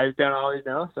 guys don't always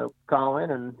know, so call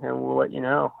in and we'll let you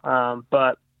know.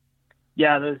 But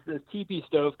yeah, those TP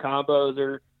stove combos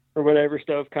or whatever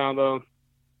stove combo,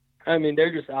 I mean,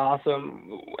 they're just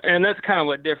awesome. And that's kind of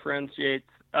what differentiates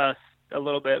us a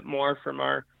little bit more from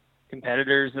our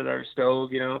competitors at our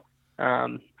stove.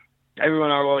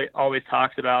 Everyone always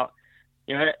talks about,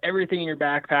 everything in your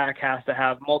backpack has to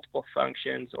have multiple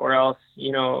functions or else,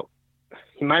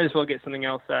 you might as well get something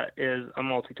else that is a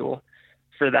multi-tool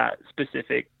for that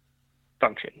specific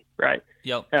function, right?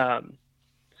 Yep.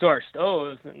 So our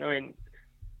stoves, I mean,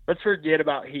 let's forget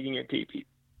about heating your teepee,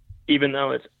 even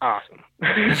though it's awesome,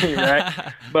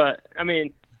 right? But I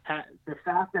mean, the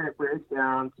fact that it breaks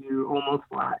down to almost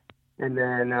flat, and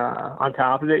then on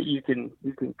top of it, you can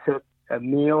cook a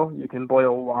meal. You can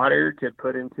boil water to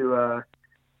put into a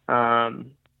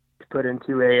mountain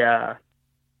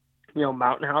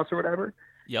house or whatever.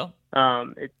 Yep.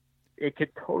 It could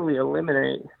totally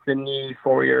eliminate the need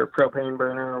for your propane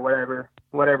burner or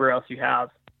whatever else you have,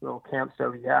 little camp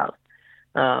stove you have.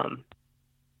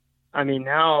 I mean,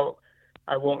 now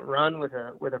I won't run with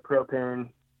a propane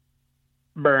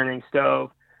burning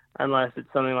stove unless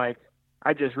it's something like,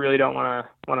 I just really don't want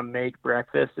to make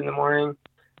breakfast in the morning.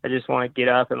 I just want to get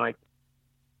up and like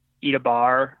eat a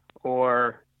bar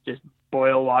or just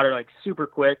boil water like super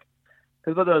quick.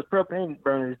 Because what those propane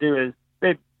burners do is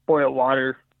they boil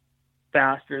water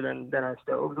faster than our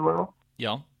stoves will.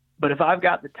 Yeah. But if I've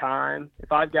got the time,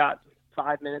 if I've got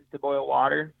 5 minutes to boil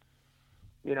water,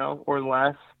 or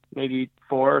less, maybe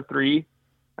 4 or 3,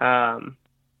 I'm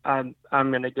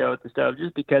going to go with the stove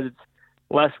just because it's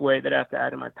less weight that I have to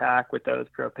add in my pack with those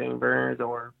propane burners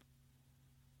or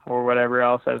whatever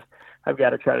else I've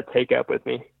got to try to take up with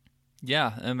me.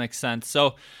 Yeah, that makes sense.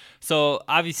 So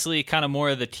obviously kind of more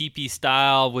of the teepee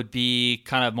style would be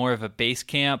kind of more of a base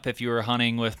camp if you were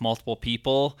hunting with multiple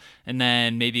people, and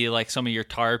then maybe like some of your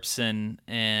tarps and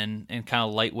kind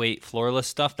of lightweight floorless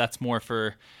stuff. That's more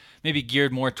for maybe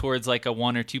geared more towards like a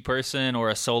 1 or 2 person or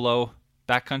a solo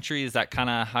backcountry. Is that kind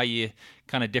of how you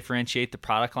kind of differentiate the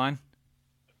product line?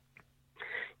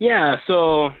 Yeah.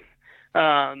 So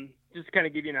just to kind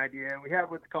of give you an idea, we have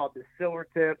what's called the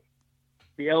Silvertip,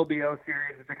 the LBO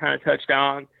series, which I kind of touched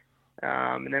on.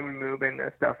 And then we move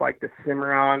into stuff like the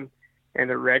Cimarron and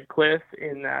the Red Cliff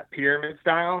in that pyramid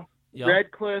style. Yep.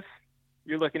 Red Cliff,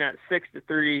 you're looking at 6 to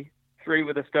 3, 3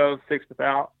 with a stove, 6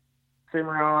 without.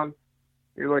 Cimarron,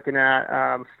 you're looking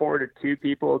at 4 to 2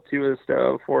 people, 2 with a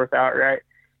stove, 4 without, right?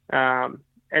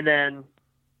 And then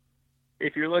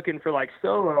if you're looking for like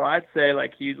solo, I'd say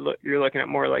like you're looking at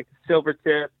more like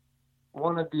Silvertip,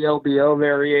 one of the LBO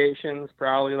variations,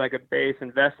 probably like a base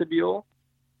and vestibule,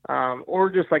 or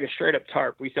just like a straight up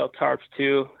tarp. We sell tarps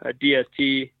too, a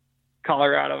DST,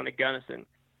 Colorado, and a Gunnison.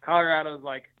 Colorado's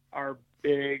like our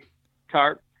big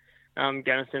tarp.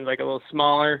 Gunnison's like a little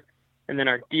smaller, and then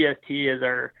our DST is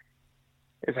our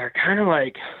kind of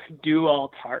like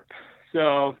do-all tarp.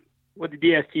 So what the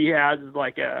DST has is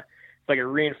like a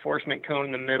reinforcement cone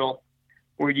in the middle,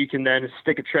 where you can then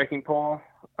stick a trekking pole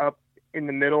up in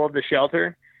the middle of the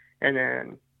shelter, and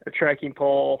then a trekking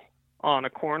pole on a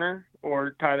corner,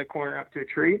 or tie the corner up to a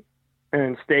tree, and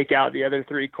then stake out the other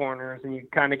 3 corners, and you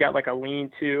kind of got like a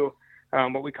lean-to,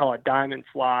 what we call a diamond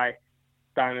fly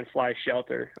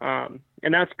shelter.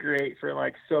 And that's great for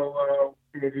like solo,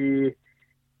 bivvy,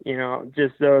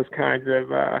 just those kinds of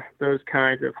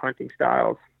hunting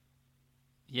styles.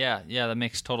 Yeah, that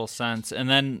makes total sense. And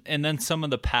then some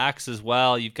of the packs as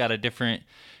well. You've got a different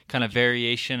kind of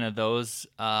variation of those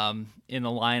in the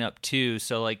lineup too.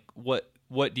 So like, what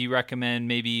do you recommend?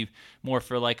 Maybe more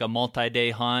for like a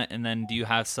multi-day hunt, and then do you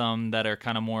have some that are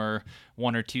kind of more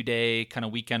 1 or 2 day kind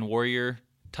of weekend warrior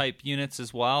type units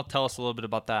as well? Tell us a little bit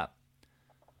about that.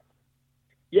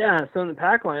 Yeah, so in the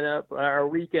pack lineup, our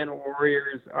weekend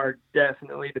warriors are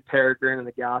definitely the Peregrine and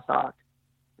the Goshawk.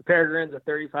 The Peregrine's a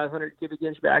 3,500 cubic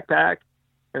inch backpack,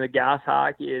 and the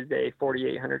Goshawk is a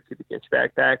 4,800 cubic inch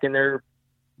backpack, and they're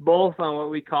both on what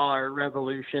we call our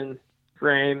Revolution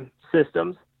frame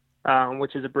systems,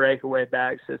 which is a breakaway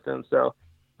bag system. So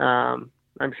I'm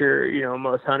sure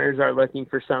most hunters are looking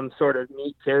for some sort of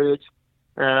meat carriage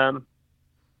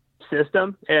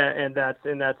system, and that's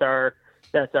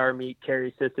our meat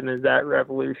carry system, is that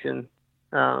Revolution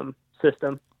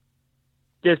system.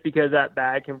 Just because that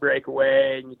bag can break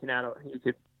away, and you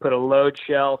could put a load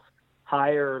shelf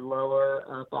higher or lower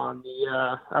up on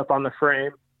the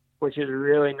frame, which is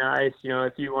really nice.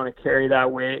 If you want to carry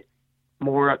that weight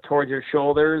more up towards your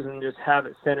shoulders and just have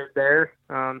it centered there,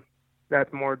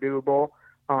 that's more doable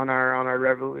on our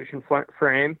Revolution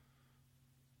frame.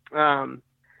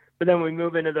 But then we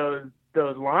move into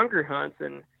those longer hunts,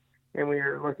 and we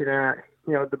are looking at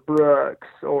the Brooks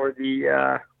or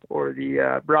the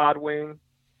Broadwing,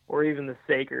 or even the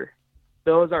Saker.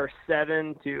 Those are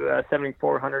 7 to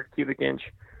 7,400 cubic inch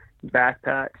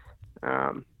backpacks.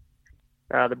 The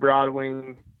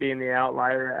Broadwing being the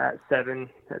outlier at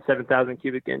 7,000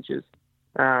 cubic inches.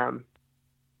 But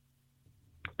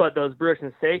those Brooks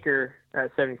and Saker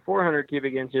at 7,400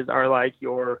 cubic inches are like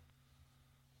your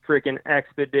freaking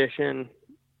expedition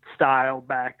style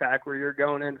backpack where you're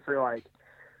going in for like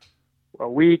a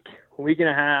week and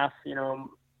a half,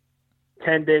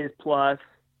 10 days plus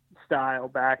style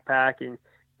backpack, and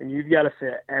you've got to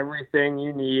fit everything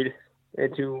you need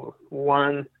into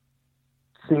one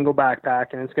single backpack,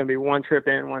 and it's going to be one trip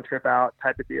in, one trip out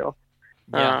type of deal.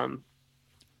 Those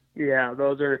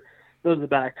are the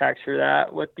backpacks for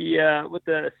that. What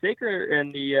the Saker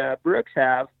and the Brooks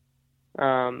have,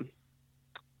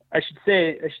 I should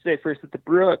say first that the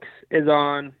Brooks is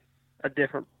on a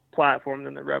different platform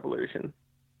than the Revolution.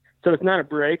 So it's not a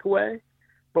breakaway,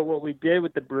 but what we did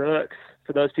with the Brooks,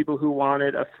 for those people who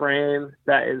wanted a frame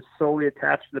that is solely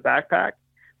attached to the backpack,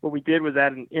 what we did was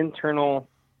add an internal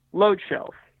load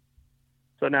shelf.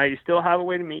 So now you still have a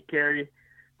way to meat carry.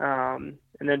 And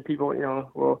then people,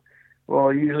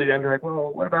 will usually then be like,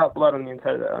 well, what about blood on the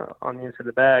inside of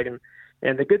the bag?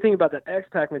 And the good thing about that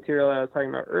X-Pack material that I was talking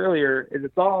about earlier is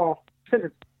since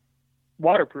it's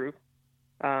waterproof,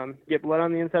 get blood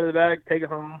on the inside of the bag, take it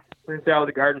home, rinse it out with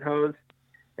a garden hose,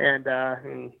 and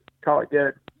call it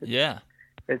good.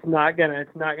 It's not gonna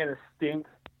stink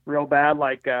real bad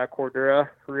like Cordura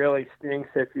really stinks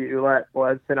if you let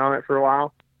blood sit on it for a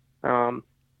while.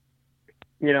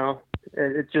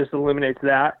 It just eliminates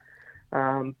that.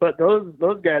 But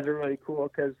those guys are really cool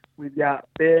because we've got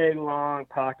big, long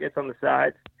pockets on the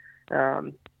sides.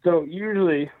 So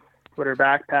usually what our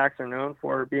backpacks are known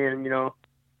for being, a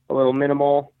little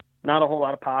minimal, not a whole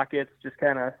lot of pockets, just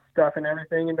kind of stuffing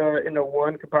everything into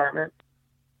one compartment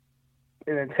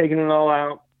and then taking it all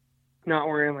out, not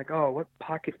worrying like, oh, what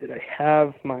pocket did I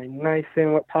have my knife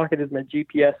in? What pocket is my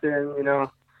GPS in?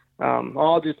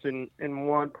 All just in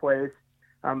one place.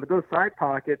 But those side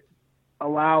pockets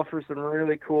allow for some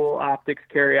really cool optics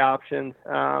carry options.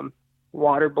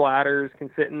 Water bladders can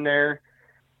fit in there.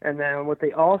 And then what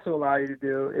they also allow you to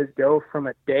do is go from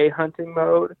a day hunting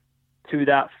mode to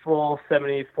that full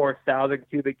 74,000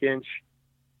 cubic inch,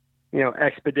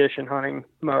 expedition hunting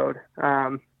mode.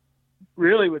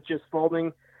 Really with just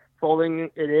folding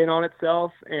it in on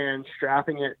itself and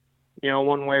strapping it,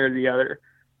 one way or the other.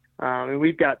 And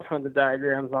we've got tons of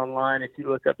diagrams online if you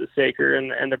look up the Saker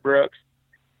and the Brooks.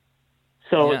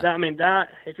 So that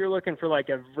if you're looking for like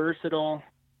a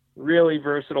really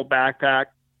versatile backpack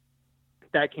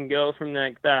that can go from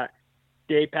like that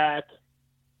day pack,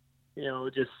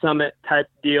 just summit type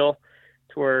deal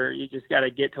to where you just got to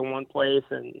get to one place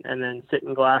and then sit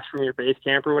in glass from your base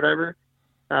camp or whatever,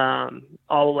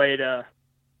 all the way to,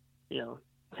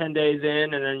 10 days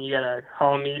in, and then you got to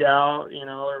haul meat out,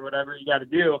 or whatever you got to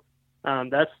do.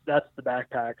 That's the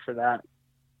backpack for that.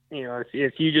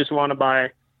 If you just want to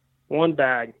buy one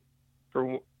bag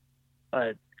for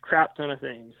a crap ton of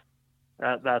things,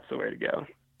 that's the way to go.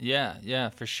 Yeah,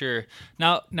 for sure.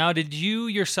 Now, did you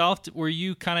yourself, were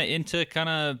you kind of into kind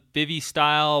of bivvy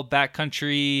style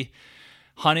backcountry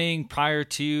hunting prior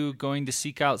to going to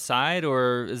Seek Outside,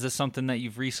 or is this something that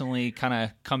you've recently kind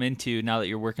of come into now that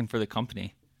you're working for the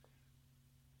company?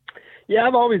 Yeah,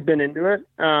 I've always been into it.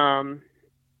 My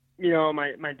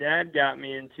dad got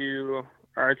me into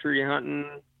archery hunting.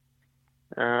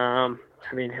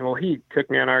 He took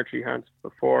me on archery hunts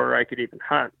before I could even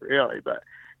hunt, really, but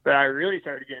I really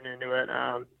started getting into it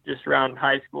just around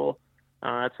high school.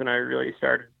 That's when I really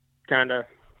started kind of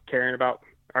caring about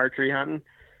archery hunting,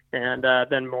 and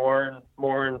then more and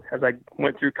more as I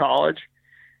went through college.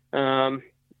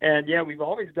 We've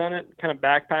always done it kind of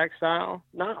backpack style.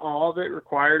 Not all of it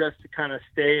required us to kind of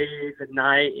stay the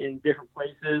night in different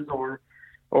places or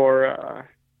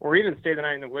even stay the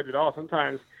night in the woods at all.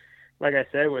 Sometimes, like I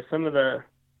said, with some of the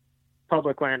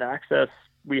public land access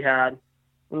we had,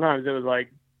 sometimes it was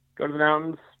like go to the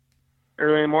mountains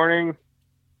early in the morning,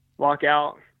 walk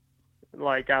out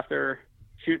like after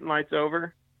shooting lights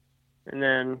over, and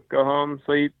then go home,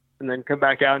 sleep, and then come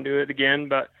back out and do it again.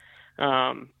 But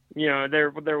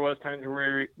there was times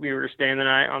where we were staying the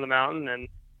night on the mountain,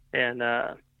 and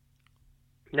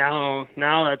now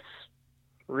that's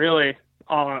really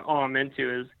all I'm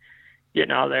into is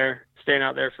getting out there, staying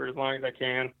out there for as long as I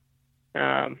can.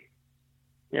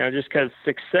 Just because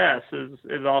success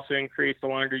is also increased the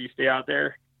longer you stay out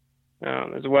there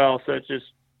as well. So it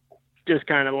just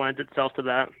kind of lends itself to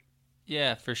that.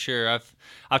 Yeah, for sure.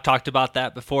 I've talked about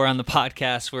that before on the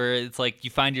podcast, where it's like you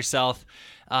find yourself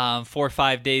 4 or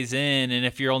 5 days in, and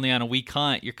if you're only on a week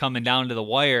hunt, you're coming down to the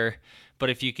wire. But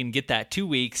if you can get that 2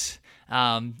 weeks,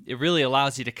 it really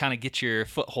allows you to kind of get your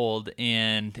foothold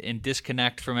and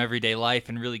disconnect from everyday life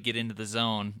and really get into the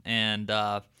zone. And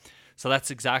So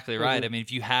that's exactly right. I mean,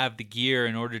 if you have the gear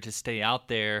in order to stay out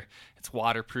there, it's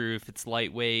waterproof, it's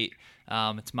lightweight,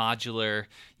 it's modular.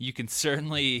 You can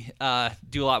certainly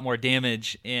do a lot more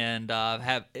damage and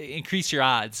increase your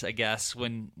odds, I guess,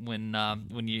 when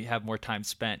you have more time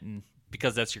spent, and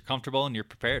because you're comfortable and you're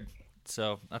prepared.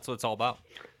 So that's what it's all about.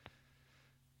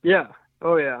 Yeah.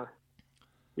 Oh yeah.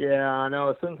 Yeah. I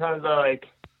know. Sometimes I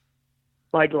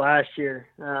like last year,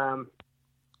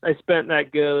 I spent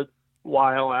that good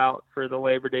while out for the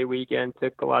Labor Day weekend,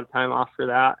 took a lot of time off for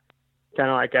that,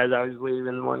 kind of like as I was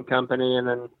leaving one company and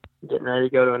then getting ready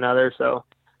to go to another. So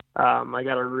I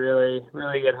got a really,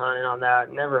 really good hunting on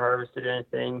that. Never harvested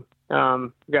anything.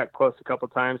 Got close a couple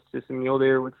times to some mule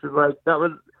deer, which was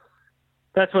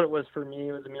that's what it was for me.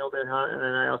 It was a mule deer hunt. And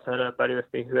then I also had a buddy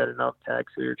with me who had an elk tag.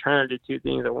 So we were trying to do two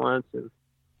things at once.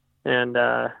 And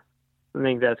I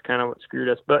think that's kind of what screwed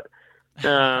us. But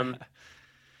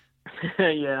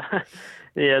yeah.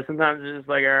 Sometimes it's just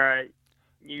like, all right,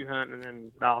 you hunt and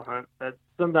then I'll hunt.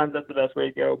 Sometimes that's the best way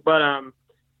to go. But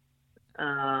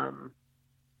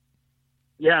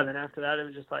yeah. Then after that, it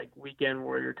was just like weekend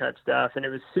warrior type stuff, and it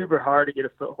was super hard to get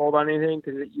a foothold on anything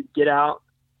because you get out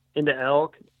into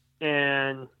elk,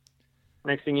 and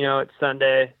next thing you know, it's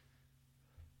Sunday,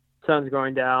 sun's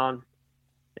going down,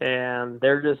 and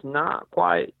they're just not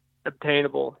quite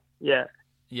obtainable yet.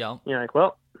 Yeah. You're like,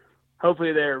 well,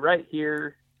 hopefully they're right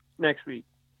here next week,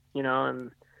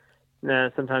 and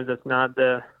then sometimes that's not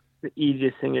the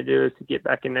easiest thing to do is to get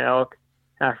back into elk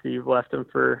after you've left them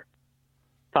for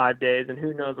 5 days, and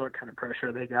who knows what kind of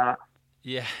pressure they got.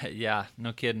 Yeah,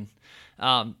 no kidding.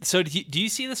 So do you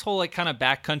see this whole kind of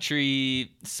backcountry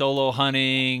solo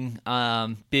hunting,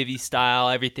 bivvy style,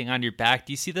 everything on your back?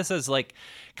 Do you see this as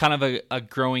kind of a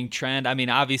growing trend? I mean,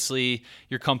 obviously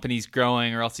your company's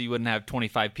growing, or else you wouldn't have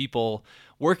 25 people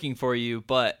working for you.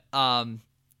 But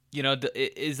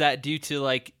is that due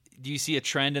to do you see a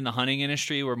trend in the hunting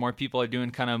industry where more people are doing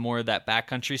kind of more of that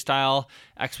backcountry style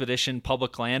expedition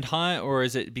public land hunt? Or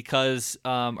is it because,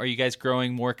 are you guys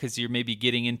growing more because you're maybe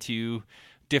getting into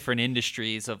different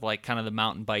industries of kind of the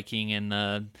mountain biking and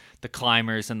the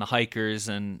climbers and the hikers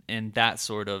and that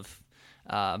sort of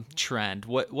trend?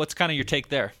 What's kind of your take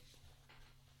there?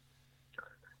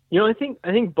 I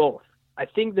think both. I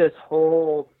think this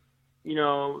whole,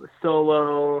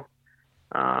 solo,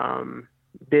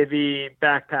 bivvy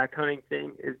backpack hunting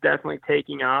thing is definitely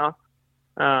taking off,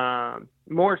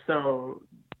 more so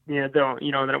than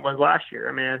it was last year.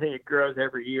 I mean, I think it grows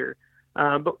every year,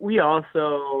 but we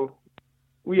also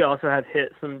have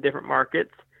hit some different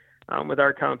markets with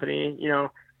our company.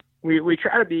 We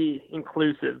try to be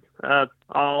inclusive of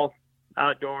all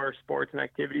outdoor sports and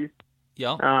activities.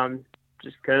 Yeah.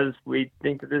 Just because we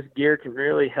think that this gear can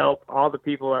really help all the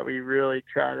people that we really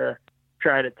try to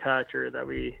touch, or that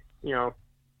we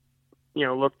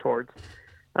look towards.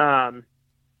 Even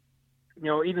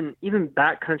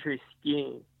backcountry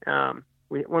skiing.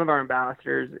 One of our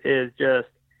ambassadors is just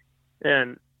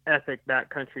an epic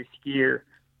backcountry skier.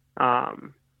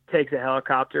 Takes a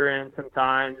helicopter in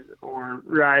sometimes, or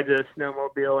rides a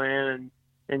snowmobile in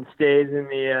and stays in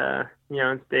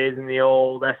the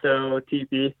old SO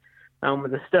teepee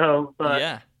with a stove. But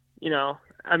yeah,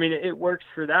 I mean, it works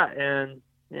for that, and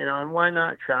why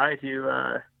not try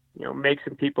to make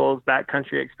some people's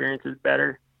backcountry experiences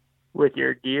better with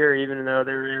your gear, even though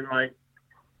they're in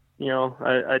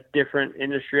a different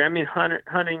industry. I mean,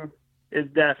 hunting is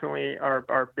definitely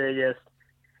our biggest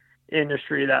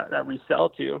industry that we sell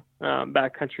to.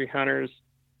 Backcountry hunters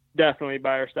definitely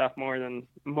buy our stuff more than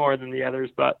the others,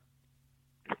 but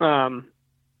those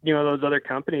other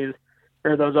companies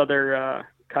or those other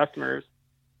customers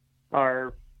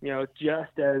are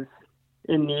just as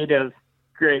in need of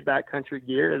great backcountry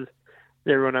gear as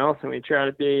everyone else, and we try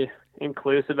to be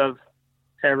inclusive of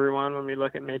everyone when we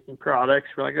look at making products.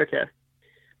 We're like, okay,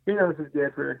 we know this is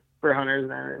good for hunters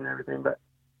and everything, but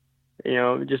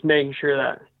just making sure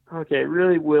that it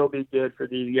really will be good for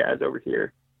these guys over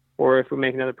here. Or if we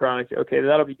make another product, okay,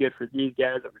 that'll be good for these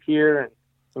guys over here,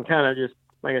 and kind of just,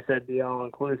 like I said, be all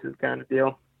inclusive kind of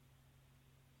deal.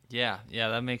 Yeah,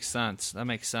 that makes sense.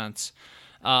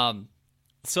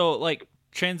 So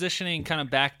transitioning kind of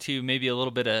back to maybe a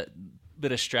little bit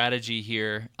of strategy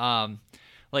here.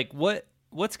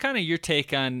 What's kind of your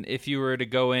take on if you were to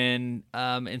go in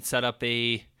and set up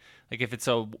if it's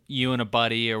you and a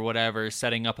buddy or whatever,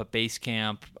 setting up a base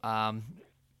camp,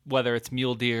 whether it's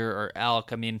mule deer or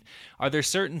elk? I mean, are there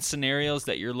certain scenarios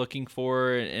that you're looking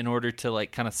for in order to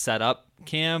kind of set up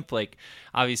camp?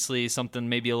 Obviously something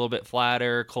maybe a little bit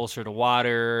flatter, closer to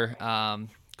water,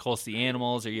 close to the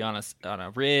animals? Are you on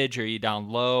a ridge? Are you down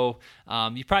low?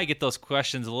 You probably get those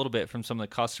questions a little bit from some of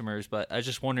the customers, but I was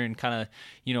just wondering kind of,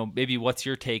 maybe what's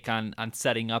your take on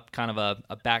setting up kind of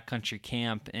a backcountry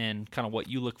camp and kind of what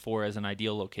you look for as an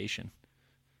ideal location?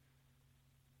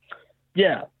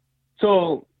 Yeah.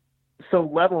 So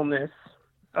levelness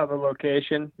of a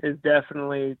location is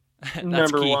definitely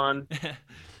number one.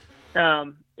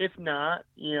 If not,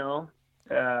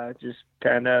 just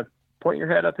kind of point your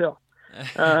head uphill.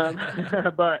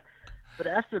 But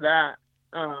after that,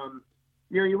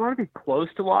 you want to be close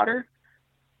to water,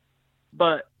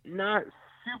 but not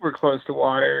super close to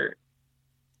water,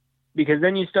 because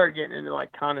then you start getting into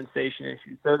like condensation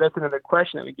issues. So that's another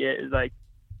question that we get is like,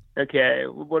 okay,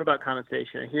 what about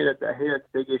condensation? I hear that's a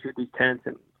big issue with these tents,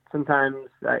 and sometimes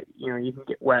you can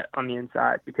get wet on the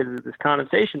inside because of this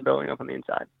condensation building up on the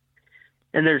inside.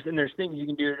 And there's things you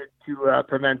can do to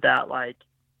prevent that, like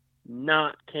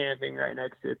not camping right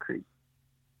next to a creek.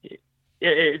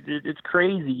 It's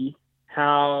crazy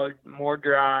how more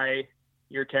dry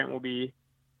your tent will be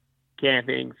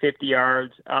camping 50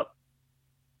 yards up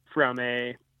from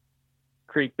a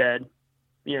creek bed,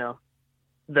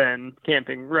 than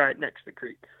camping right next to the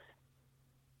creek.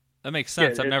 That makes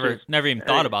sense. I've never even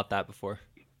thought about that before.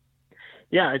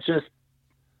 Yeah, it's just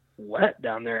wet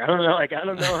down there. I don't know. I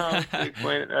don't know how to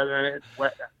explain it other than it's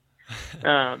wet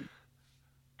down.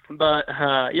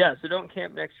 So don't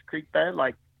camp next to creek bed.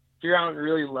 Like if you're on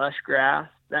really lush grass,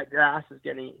 that grass is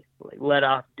getting like let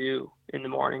off dew in the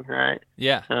morning, right?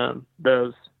 Yeah.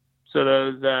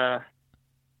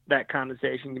 That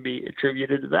condensation can be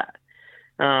attributed to that.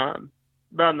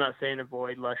 But I'm not saying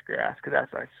avoid lush grass, because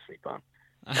that's what I sleep on.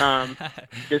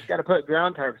 Just got to put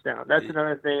ground tarps down. That's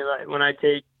another thing. Like when I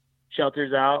take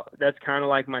shelters out, that's kind of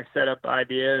like my setup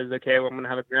idea is, okay, well, I'm going to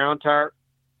have a ground tarp,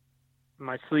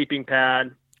 my sleeping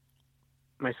pad,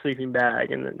 my sleeping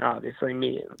bag, and then obviously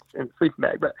me and sleeping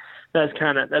bag. But that's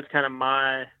kind of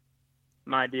my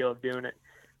deal of doing it.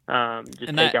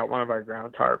 Take out one of our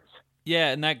ground tarps.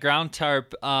 Yeah, and that ground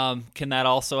tarp, can that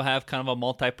also have kind of a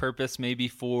multi-purpose, maybe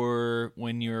for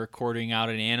when you're quartering out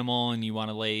an animal and you want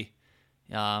to lay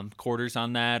quarters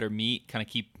on that or meat, kind of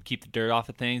keep the dirt off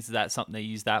of things? Is that something they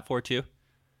use that for too?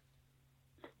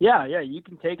 Yeah, you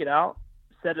can take it out,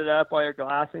 set it up while you're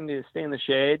glassing to stay in the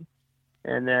shade,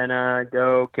 and then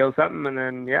go kill something, and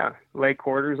then lay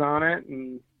quarters on it,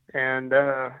 and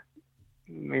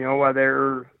while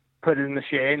they're put it in the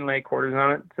shade and lay quarters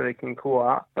on it so they can cool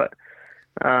off. But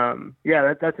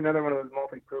that's another one of those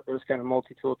multi-purpose kind of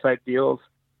multi-tool type deals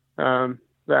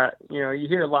that you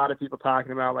hear a lot of people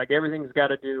talking about, like everything's got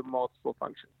to do multiple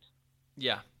functions.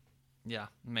 Yeah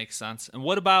makes sense. And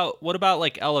what about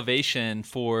like elevation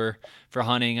for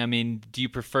hunting? I mean, do you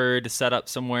prefer to set up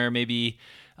somewhere maybe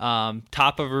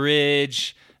top of a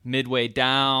ridge, midway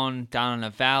down in a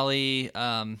valley?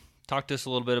 Talk to us a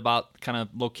little bit about kind of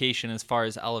location as far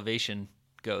as elevation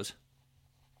goes.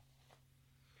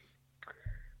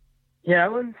 Yeah,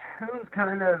 that one's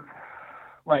kind of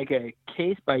like a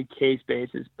case-by-case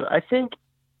basis. But I think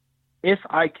if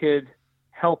I could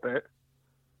help it,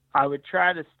 I would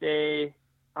try to stay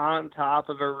on top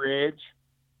of a ridge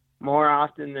more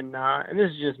often than not. And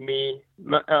this is just me.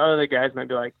 Other guys might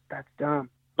be like, that's dumb.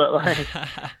 But like,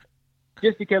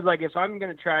 just because like if I'm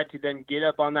going to try to then get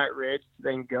up on that ridge to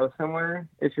then go somewhere,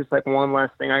 it's just like one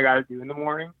less thing I got to do in the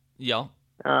morning. Yeah.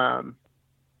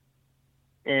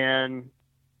 And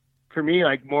for me,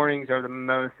 like mornings are the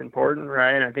most important,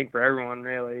 right? And I think for everyone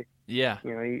really. Yeah.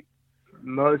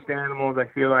 Most animals I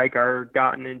feel like are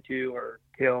gotten into or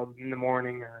killed in the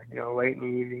morning or, late in the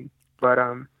evening. But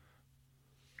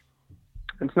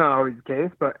it's not always the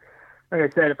case. But like I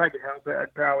said, if I could help it,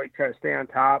 I'd probably try to stay on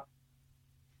top.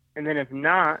 And then if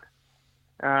not,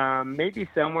 maybe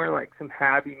somewhere like some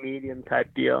happy medium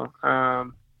type deal.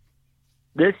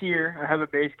 This year I have a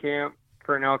base camp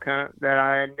for an elk hunt that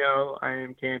I know I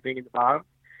am camping at the bottom.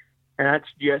 And that's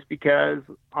just because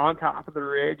on top of the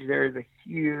ridge, there is a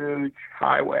huge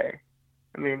highway.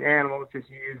 I mean, animals just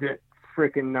use it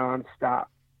freaking nonstop.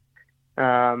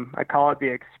 I call it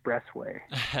the expressway.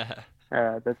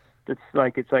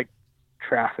 It's like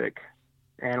traffic,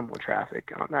 animal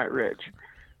traffic on that ridge.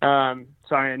 So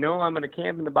I know I'm going to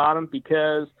camp in the bottom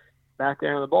because back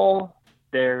there in the bowl,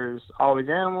 there's always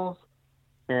animals,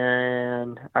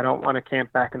 and I don't want to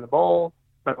camp back in the bowl.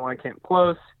 I don't want to camp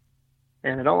close,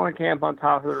 and I don't want to camp on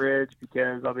top of the ridge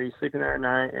because I'll be sleeping there at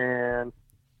night, and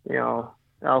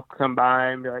I'll come by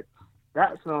and be like,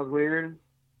 that smells weird,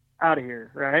 out of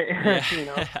here, right?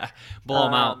 Yeah. Blow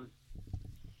them out.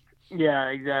 Yeah,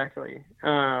 exactly.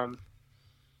 So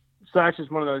that's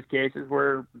just one of those cases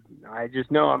where I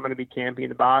just know I'm going to be camping at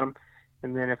the bottom.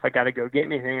 And then if I got to go get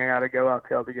anything, I got to go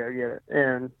uphill to go get it.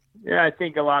 And yeah, I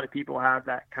think a lot of people have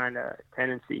that kind of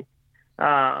tendency.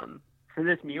 For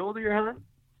this mule deer hunt,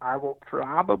 I will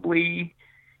probably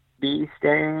be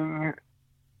staying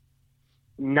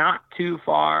not too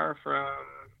far from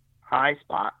high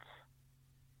spots.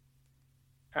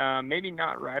 Maybe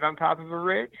not right on top of a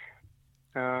ridge,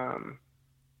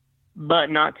 but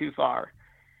not too far.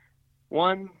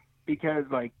 One, because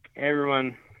like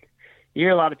everyone, you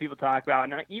hear a lot of people talk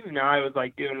about, and even I was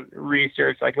like doing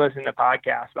research, like listening to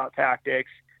podcasts about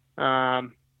tactics.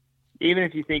 Even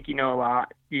if you think you know a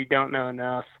lot, you don't know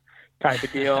enough type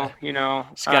of deal, you know.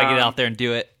 Just got to get out there and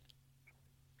do it.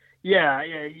 Yeah,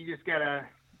 you just got to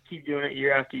keep doing it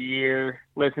year after year,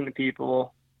 listen to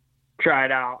people, try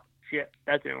it out. Shit,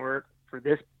 that didn't work for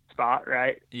this spot,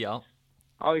 right? Yeah.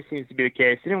 Always seems to be the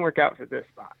case. It didn't work out for this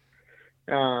spot.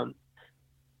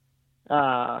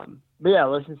 But yeah,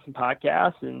 listen to some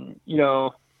podcasts and, you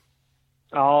know,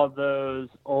 all those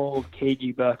old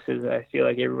KG bucks, as I feel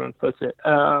like everyone puts it.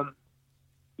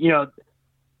 You know,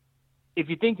 if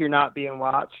you think you're not being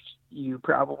watched, you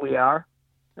probably are.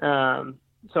 So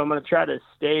I'm going to try to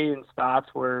stay in spots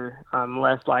where I'm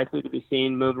less likely to be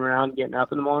seen moving around, getting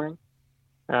up in the morning,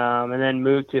 and then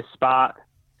move to a spot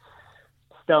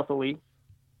stealthily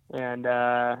and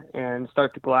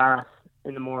start to glass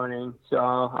in the morning. So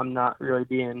I'm not really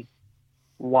being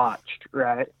watched,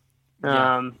 right?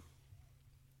 Yeah.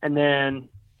 And then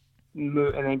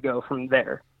move and then go from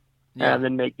there. Yeah. And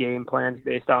then make game plans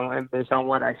based on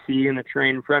what I see in the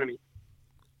terrain in front of me.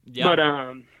 Yeah.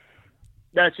 But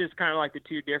that's just kind of like the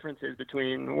two differences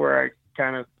between where I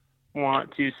kind of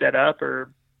want to set up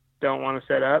or don't want to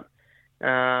set up.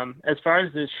 As far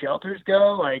as the shelters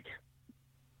go, like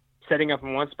setting up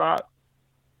in one spot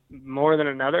more than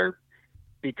another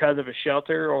because of a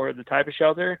shelter or the type of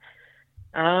shelter,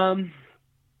 you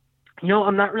know,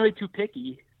 I'm not really too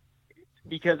picky,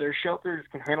 because their shelters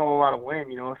can handle a lot of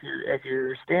wind. You know, if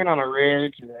you're staying on a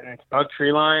ridge and it's above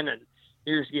tree line and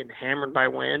you're just getting hammered by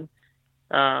wind,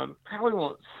 probably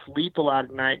won't sleep a lot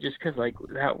at night, just because like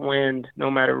that wind, no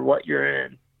matter what you're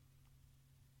in,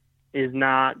 is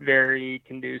not very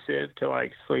conducive to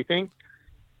like sleeping.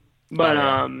 But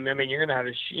I mean, you're gonna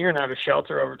have a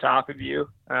shelter over top of you,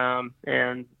 and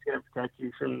it's gonna protect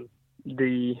you from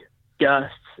the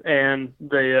gusts and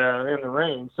the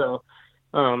rain. So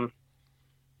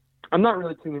I'm not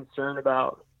really too concerned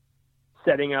about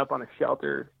setting up on a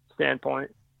shelter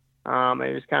standpoint.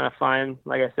 I just kind of find,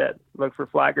 like I said, look for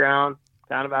flat ground,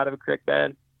 kind of out of a creek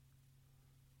bed.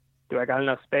 Do I got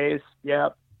enough space?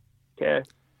 Yep. Okay.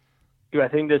 Do I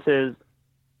think this is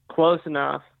close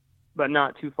enough, but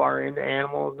not too far into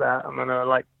animals that I'm going to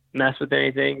like mess with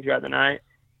anything throughout the night?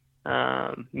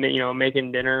 You know,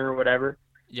 making dinner or whatever.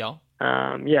 Yeah.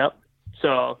 Yep.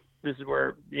 So this is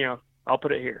where, you know, I'll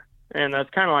put it here. And that's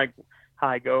kind of like how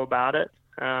I go about it.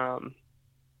 I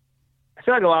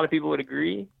feel like a lot of people would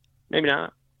agree. Maybe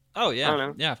not. Oh yeah. I don't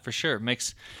know. Yeah, for sure.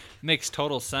 Makes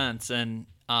total sense. And,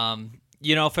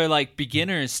 you know, for like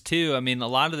beginners too, I mean, a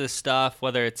lot of this stuff,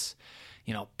 whether it's,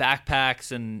 you know,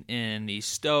 backpacks and these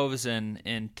stoves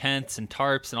and tents and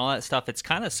tarps and all that stuff, it's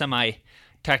kind of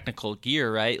semi-technical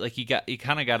gear, right? Like you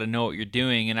kind of got to know what you're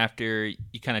doing, and after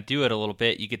you kind of do it a little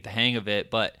bit, you get the hang of it.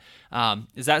 But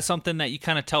is that something that you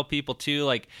kind of tell people too,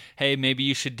 like, hey, maybe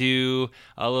you should do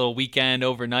a little weekend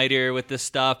overnighter with this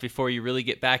stuff before you really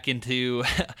get back into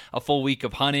a full week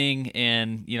of hunting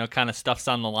and, you know, kind of stuff's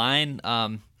on the line?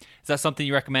 Is that something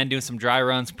you recommend, doing some dry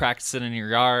runs, practicing in your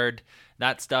yard,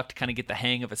 that stuff, to kind of get the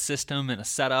hang of a system and a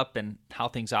setup and how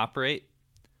things operate?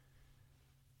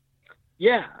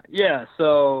 Yeah.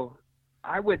 So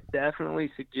I would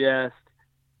definitely suggest,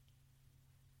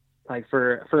 like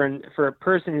for a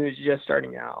person who's just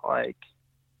starting out, like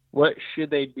what should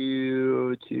they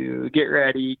do to get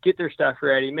ready, get their stuff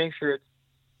ready, make sure it's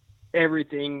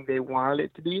everything they want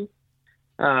it to be.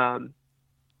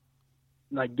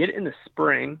 Like get it in the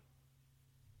spring.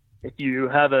 If you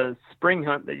have a spring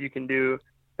hunt that you can do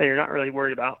that you're not really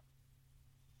worried about,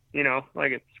 you know,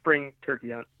 like a spring turkey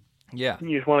hunt. Yeah.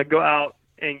 You just want to go out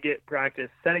and get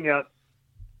practice setting up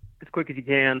as quick as you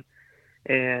can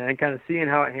and kind of seeing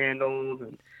how it handles.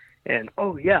 And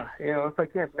oh yeah, you know, if I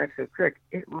camp next to a creek,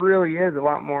 it really is a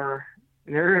lot more,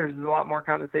 there is a lot more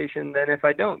condensation than if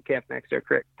I don't camp next to a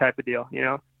creek type of deal, you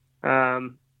know.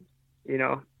 You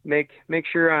know, make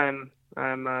sure I'm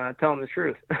telling the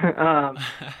truth.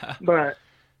 But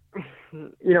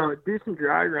you know, do some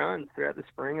dry runs throughout the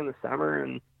spring and the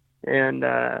summer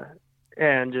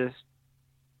and just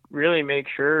really make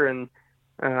sure. And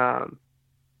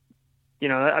you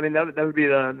know, I mean, that would be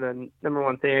the number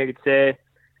one thing I could say.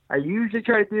 I usually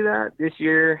try to do that. This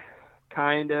year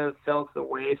kind of fell to the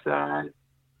wayside.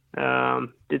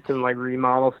 Did some like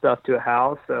remodel stuff to a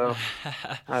house, so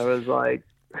I was like,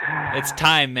 it's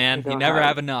time, man. You never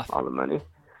have enough. All the money.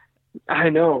 I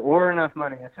know, or enough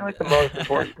money. I feel like the most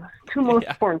important, two most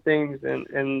important things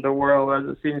in the world, as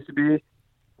it seems to be.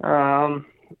 I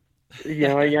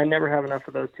never have enough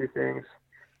of those two things.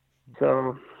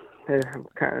 So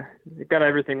it got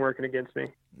everything working against me.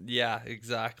 Yeah,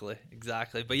 exactly.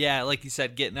 But yeah, like you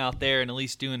said, getting out there and at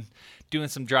least doing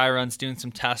some dry runs, doing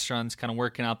some test runs, kind of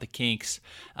working out the kinks,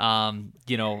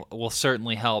 will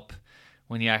certainly help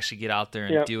when you actually get out there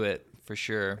and do it for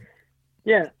sure.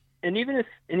 Yeah, and even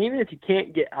if you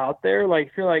can't get out there, like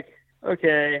if you're like,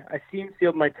 okay, I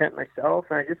sealed my tent myself,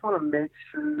 and I just want to make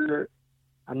sure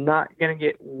I'm not gonna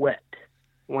get wet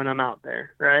when I'm out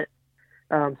there, right?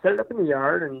 Set it up in the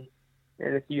yard, and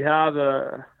if you have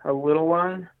a little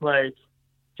one, like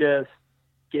just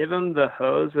give them the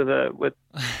hose with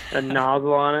a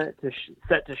nozzle on it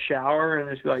set to shower, and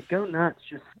just be like, go nuts,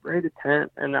 just spray the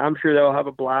tent, and I'm sure they'll have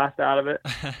a blast out of it.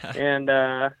 and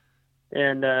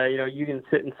you can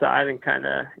sit inside and kind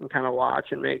of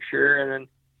watch and make sure, and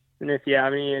if you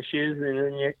have any issues, and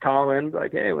then you call in and be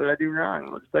like, hey, what did I do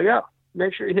wrong? We'll just like, oh,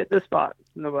 make sure you hit this spot,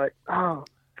 and they're like, oh,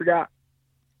 forgot.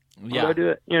 Yeah, go do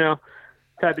it,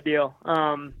 type of deal.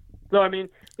 So I mean,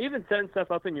 even setting stuff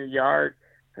up in your yard.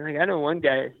 And like, I know one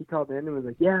guy, he called in and was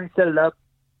like, yeah, I set it up.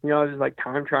 I was just like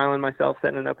time trialing myself,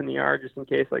 setting it up in the yard just in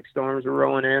case like storms were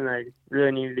rolling in. I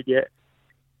really needed to get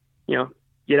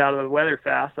out of the weather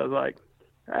fast. I was like,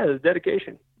 that is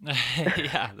dedication.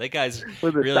 Yeah, that guy's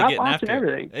with really getting after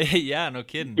everything. Yeah, no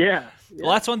kidding. Yeah.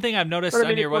 Well, that's one thing I've noticed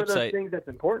on your website. One of those things that's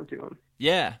important to him.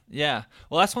 Yeah.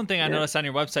 Well, that's one thing I noticed on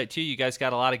your website too. You guys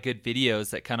got a lot of good videos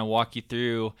that kind of walk you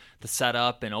through the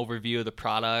setup and overview of the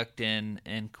product and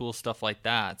cool stuff like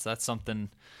that. So that's something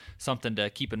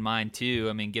to keep in mind too.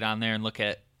 I mean, get on there and look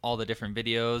at all the different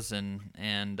videos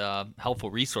and helpful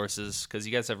resources, because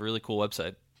you guys have a really cool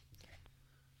website.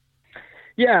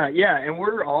 Yeah, and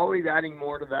we're always adding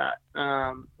more to that.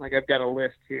 Like I've got a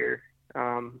list here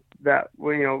that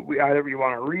we either we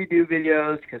want to redo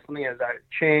videos because something has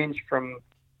changed from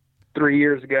 3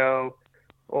 years ago,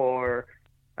 or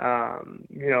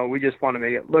we just want to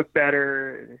make it look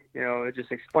better.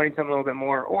 Just explain something a little bit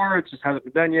more, or it just hasn't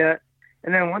been done yet.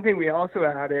 And then one thing we also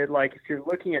added, like if you're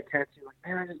looking at tents, you're like,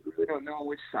 man, I just really don't know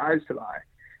which size to buy.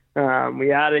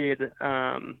 We added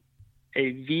a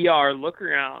VR look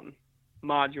around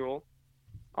module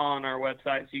on our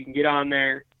website, so you can get on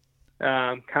there,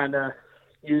 kind of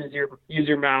use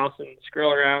your mouse and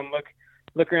scroll around,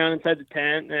 look around inside the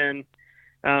tent, and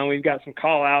we've got some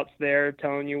call outs there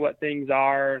telling you what things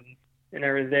are and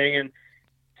everything, and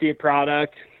see a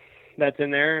product that's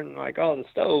in there, and like, oh, the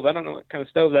stove, I don't know what kind of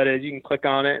stove that is. You can click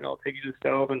on it and it'll take you to the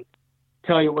stove and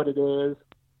tell you what it is.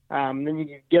 Then you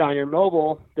can get on your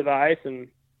mobile device, and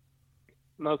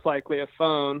most likely a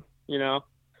phone,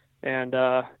 and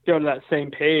go to that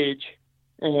same page,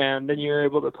 and then you're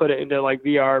able to put it into like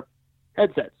VR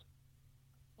headsets.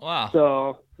 Wow.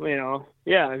 So,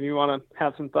 if you want to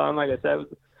have some fun, like I said,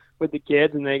 with the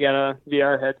kids, and they got a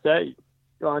VR headset, you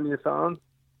go on your phone,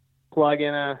 plug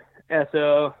in a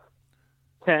SO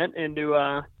tent into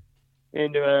a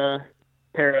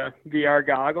pair of VR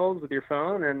goggles with your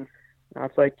phone, and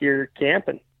it's like you're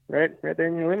camping right there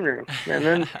in your living room. And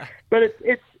then, but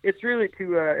it's really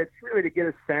to get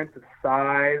a sense of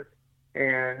size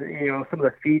and some of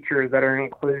the features that are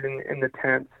included in the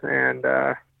tents, and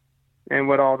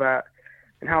what all that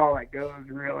and how all that goes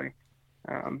really.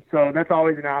 So that's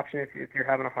always an option if you're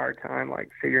having a hard time like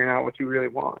figuring out what you really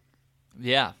want.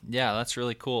 Yeah, that's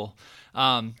really cool.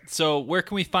 So where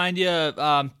can we find you?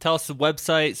 Tell us the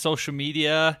website, social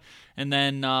media, and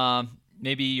then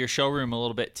maybe your showroom a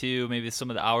little bit too, maybe some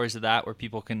of the hours of that where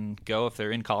people can go if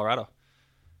they're in Colorado.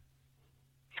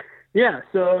 Yeah,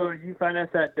 so you can find us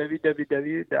at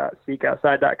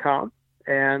www.seekoutside.com,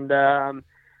 and on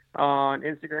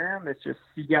Instagram it's just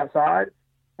Seek Outside.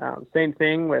 Same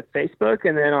thing with Facebook,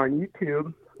 and then on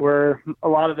YouTube, where a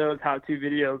lot of those how-to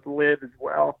videos live as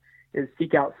well, is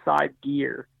Seek Outside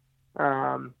Gear.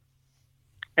 And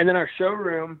then our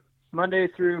showroom, Monday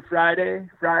through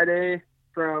Friday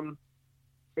from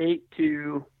 8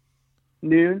 to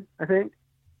noon, I think,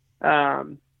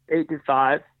 8 to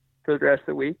 5 for the rest of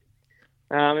the week.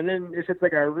 And then if it's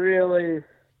like a really,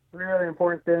 really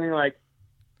important thing, like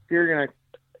if you're going to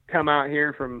come out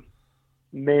here from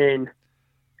Maine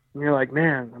and you're like,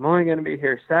 man, I'm only going to be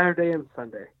here Saturday and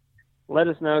Sunday, let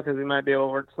us know, because we might be able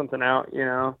to work something out,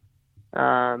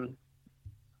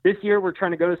 This year we're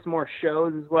trying to go to some more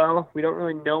shows as well. We don't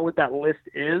really know what that list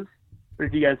is. But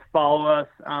if you guys follow us,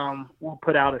 we'll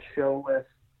put out a show list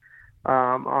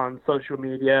on social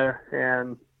media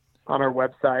and on our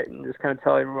website, and just kind of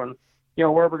tell everyone,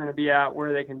 where we're going to be at,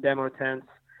 where they can demo tents,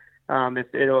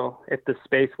 if the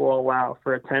space will allow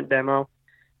for a tent demo.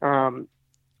 Same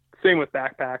with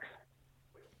backpacks.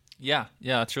 Yeah,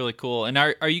 that's really cool. And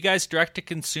are you guys direct to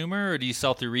consumer, or do you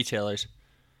sell through retailers?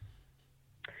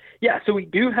 Yeah, so we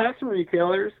do have some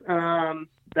retailers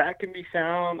that can be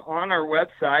found on our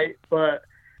website, but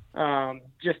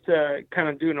just to kind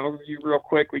of do an overview real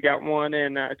quick, we got one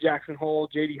in Jackson Hole,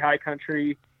 JD High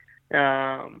Country,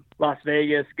 Las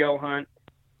Vegas, Go Hunt,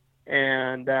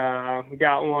 and we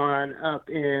got one up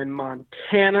in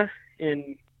Montana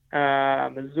in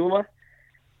Missoula.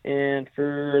 And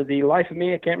for the life of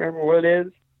me, I can't remember what it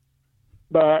is,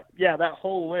 but yeah, that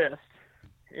whole list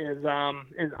is on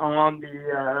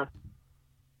the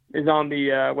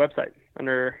website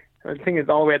under. I think it's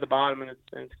all the way at the bottom, and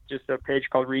it's just a page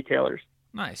called Retailers.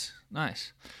 Nice,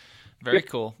 very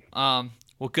cool.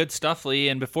 Well, good stuff, Lee.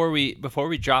 And before we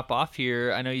drop off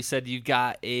here, I know you said you've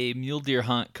got a mule deer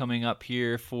hunt coming up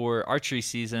here for archery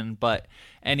season, but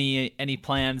any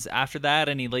plans after that?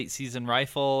 Any late season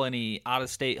rifle? Any out of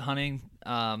state hunting?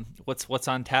 What's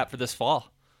on tap for this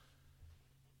fall?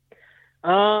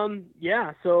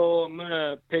 Yeah, so I'm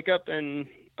gonna pick up an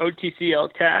OTC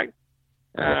elk tag,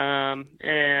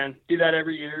 and do that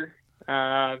every year.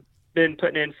 Been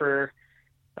putting in for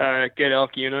a good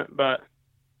elk unit, but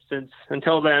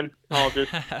until then, I'll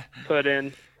just put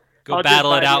in. Go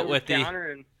battle it out with the.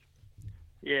 And,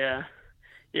 yeah,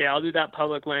 I'll do that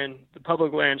the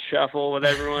public land shuffle with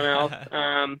everyone else,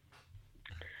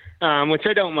 which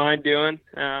I don't mind doing.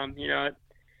 I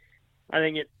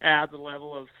think it adds a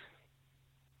level of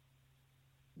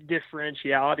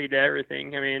differentiality to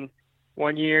everything. I mean,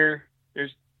 one year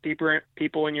there's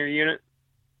people in your unit,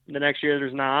 the next year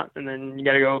there's not, and then you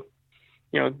got to go,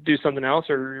 do something else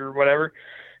or whatever.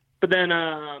 But then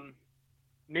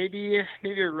maybe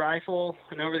a rifle,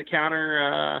 an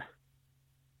over-the-counter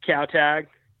cow tag,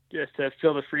 just to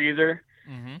fill the freezer.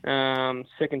 Mm-hmm.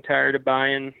 Sick and tired of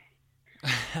buying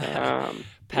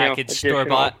packaged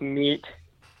store-bought meat.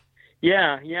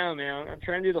 Yeah, man. I'm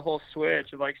trying to do the whole switch.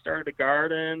 I've started a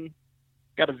garden,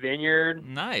 got a vineyard.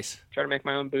 Nice. Try to make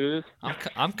my own booze.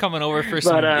 I'm coming over for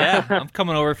some. I'm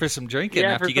coming over for some drinking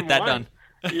after you get that done.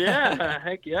 Yeah,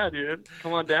 heck yeah, dude.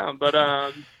 Come on down. But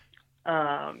I'm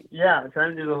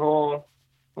trying to do the whole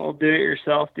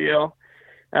do-it-yourself deal.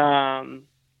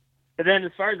 But then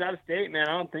as far as out of state, man,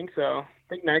 I don't think so. I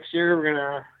think next year we're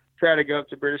gonna try to go up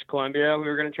to British Columbia. We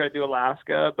were gonna try to do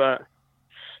Alaska, but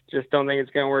just don't think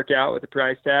it's gonna work out with the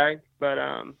price tag. But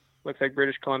looks like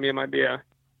British Columbia might be a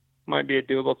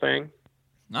doable thing.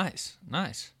 Nice.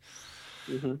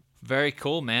 Mm-hmm. Very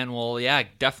cool, man. Well, yeah,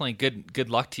 definitely good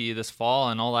luck to you this fall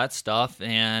and all that stuff.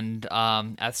 And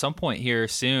at some point here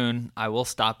soon, I will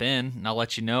stop in and I'll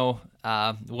let you know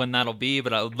when that'll be.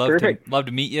 But I would love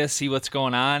to meet you, see what's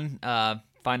going on,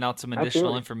 find out some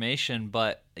additional information.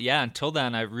 But yeah, until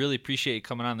then, I really appreciate you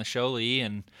coming on the show, Lee,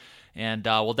 and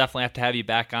we'll definitely have to have you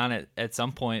back on it at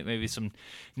some point. Maybe some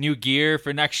new gear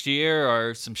for next year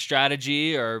or some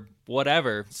strategy or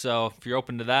whatever. So if you're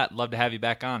open to that, love to have you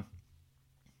back on.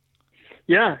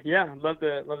 Yeah, I'd love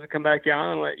to come back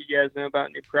on and let you guys know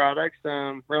about new products.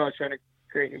 We're always trying to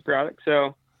create new products,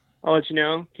 so I'll let you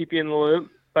know, keep you in the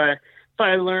loop. But if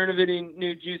I learn of any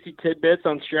new juicy tidbits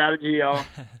on strategy,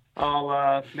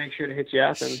 I'll make sure to hit you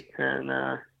up and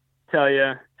tell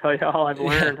you all I've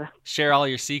learned. Share all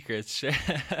your secrets.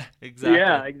 Exactly.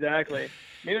 Yeah, exactly.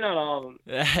 Maybe not all of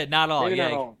them. Not all. Yeah,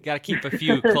 you got to keep a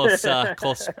few close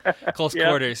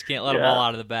quarters. Can't let them all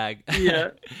out of the bag. Yeah.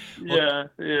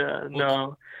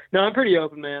 No, I'm pretty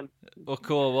open, man. Well,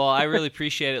 cool. Well, I really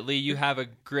appreciate it, Lee. You have a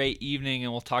great evening,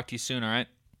 and we'll talk to you soon. All right.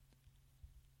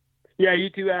 Yeah, you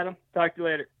too, Adam. Talk to you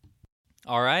later.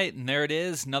 All right, and there it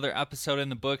is, another episode in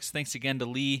the books. Thanks again to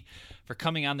Lee for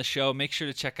coming on the show. Make sure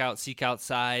to check out Seek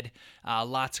Outside.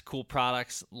 Lots of cool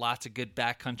products, lots of good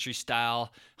backcountry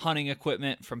style hunting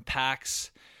equipment from packs,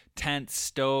 tents,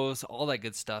 stoves, all that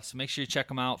good stuff. So make sure you check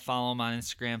them out. Follow them on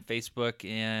Instagram, Facebook,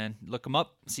 and look them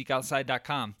up,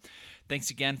 seekoutside.com. Thanks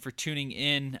again for tuning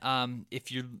in.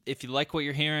 If you like what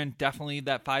you're hearing, definitely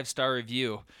that 5-star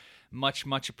review. Much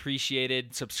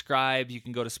appreciated. Subscribe. You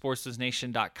can go to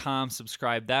sportsmansnation.com,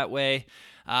 subscribe that way.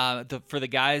 For the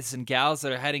guys and gals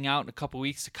that are heading out in a couple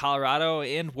weeks to Colorado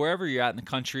and wherever you're at in the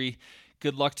country,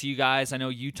 good luck to you guys. I know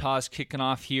Utah's kicking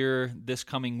off here this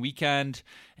coming weekend,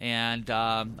 and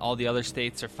all the other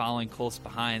states are following close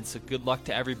behind. So good luck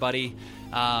to everybody.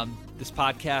 This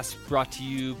podcast brought to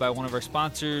you by one of our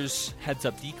sponsors, Heads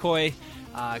Up Decoy.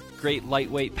 Great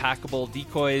lightweight packable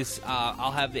decoys.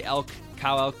 I'll have the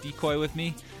cow elk decoy with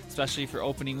me, especially for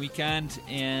opening weekend,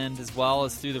 and as well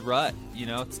as through the rut. You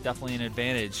know, it's definitely an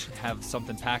advantage. Have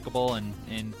something packable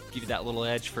and give you that little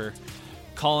edge for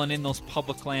calling in those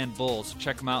public land bulls.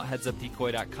 Check them out,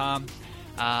 headsupdecoy.com.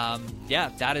 Yeah,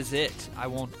 that is it. I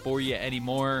won't bore you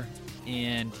anymore,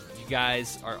 and you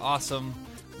guys are awesome.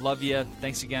 Love you.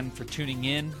 Thanks again for tuning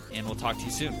in, and we'll talk to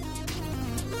you soon.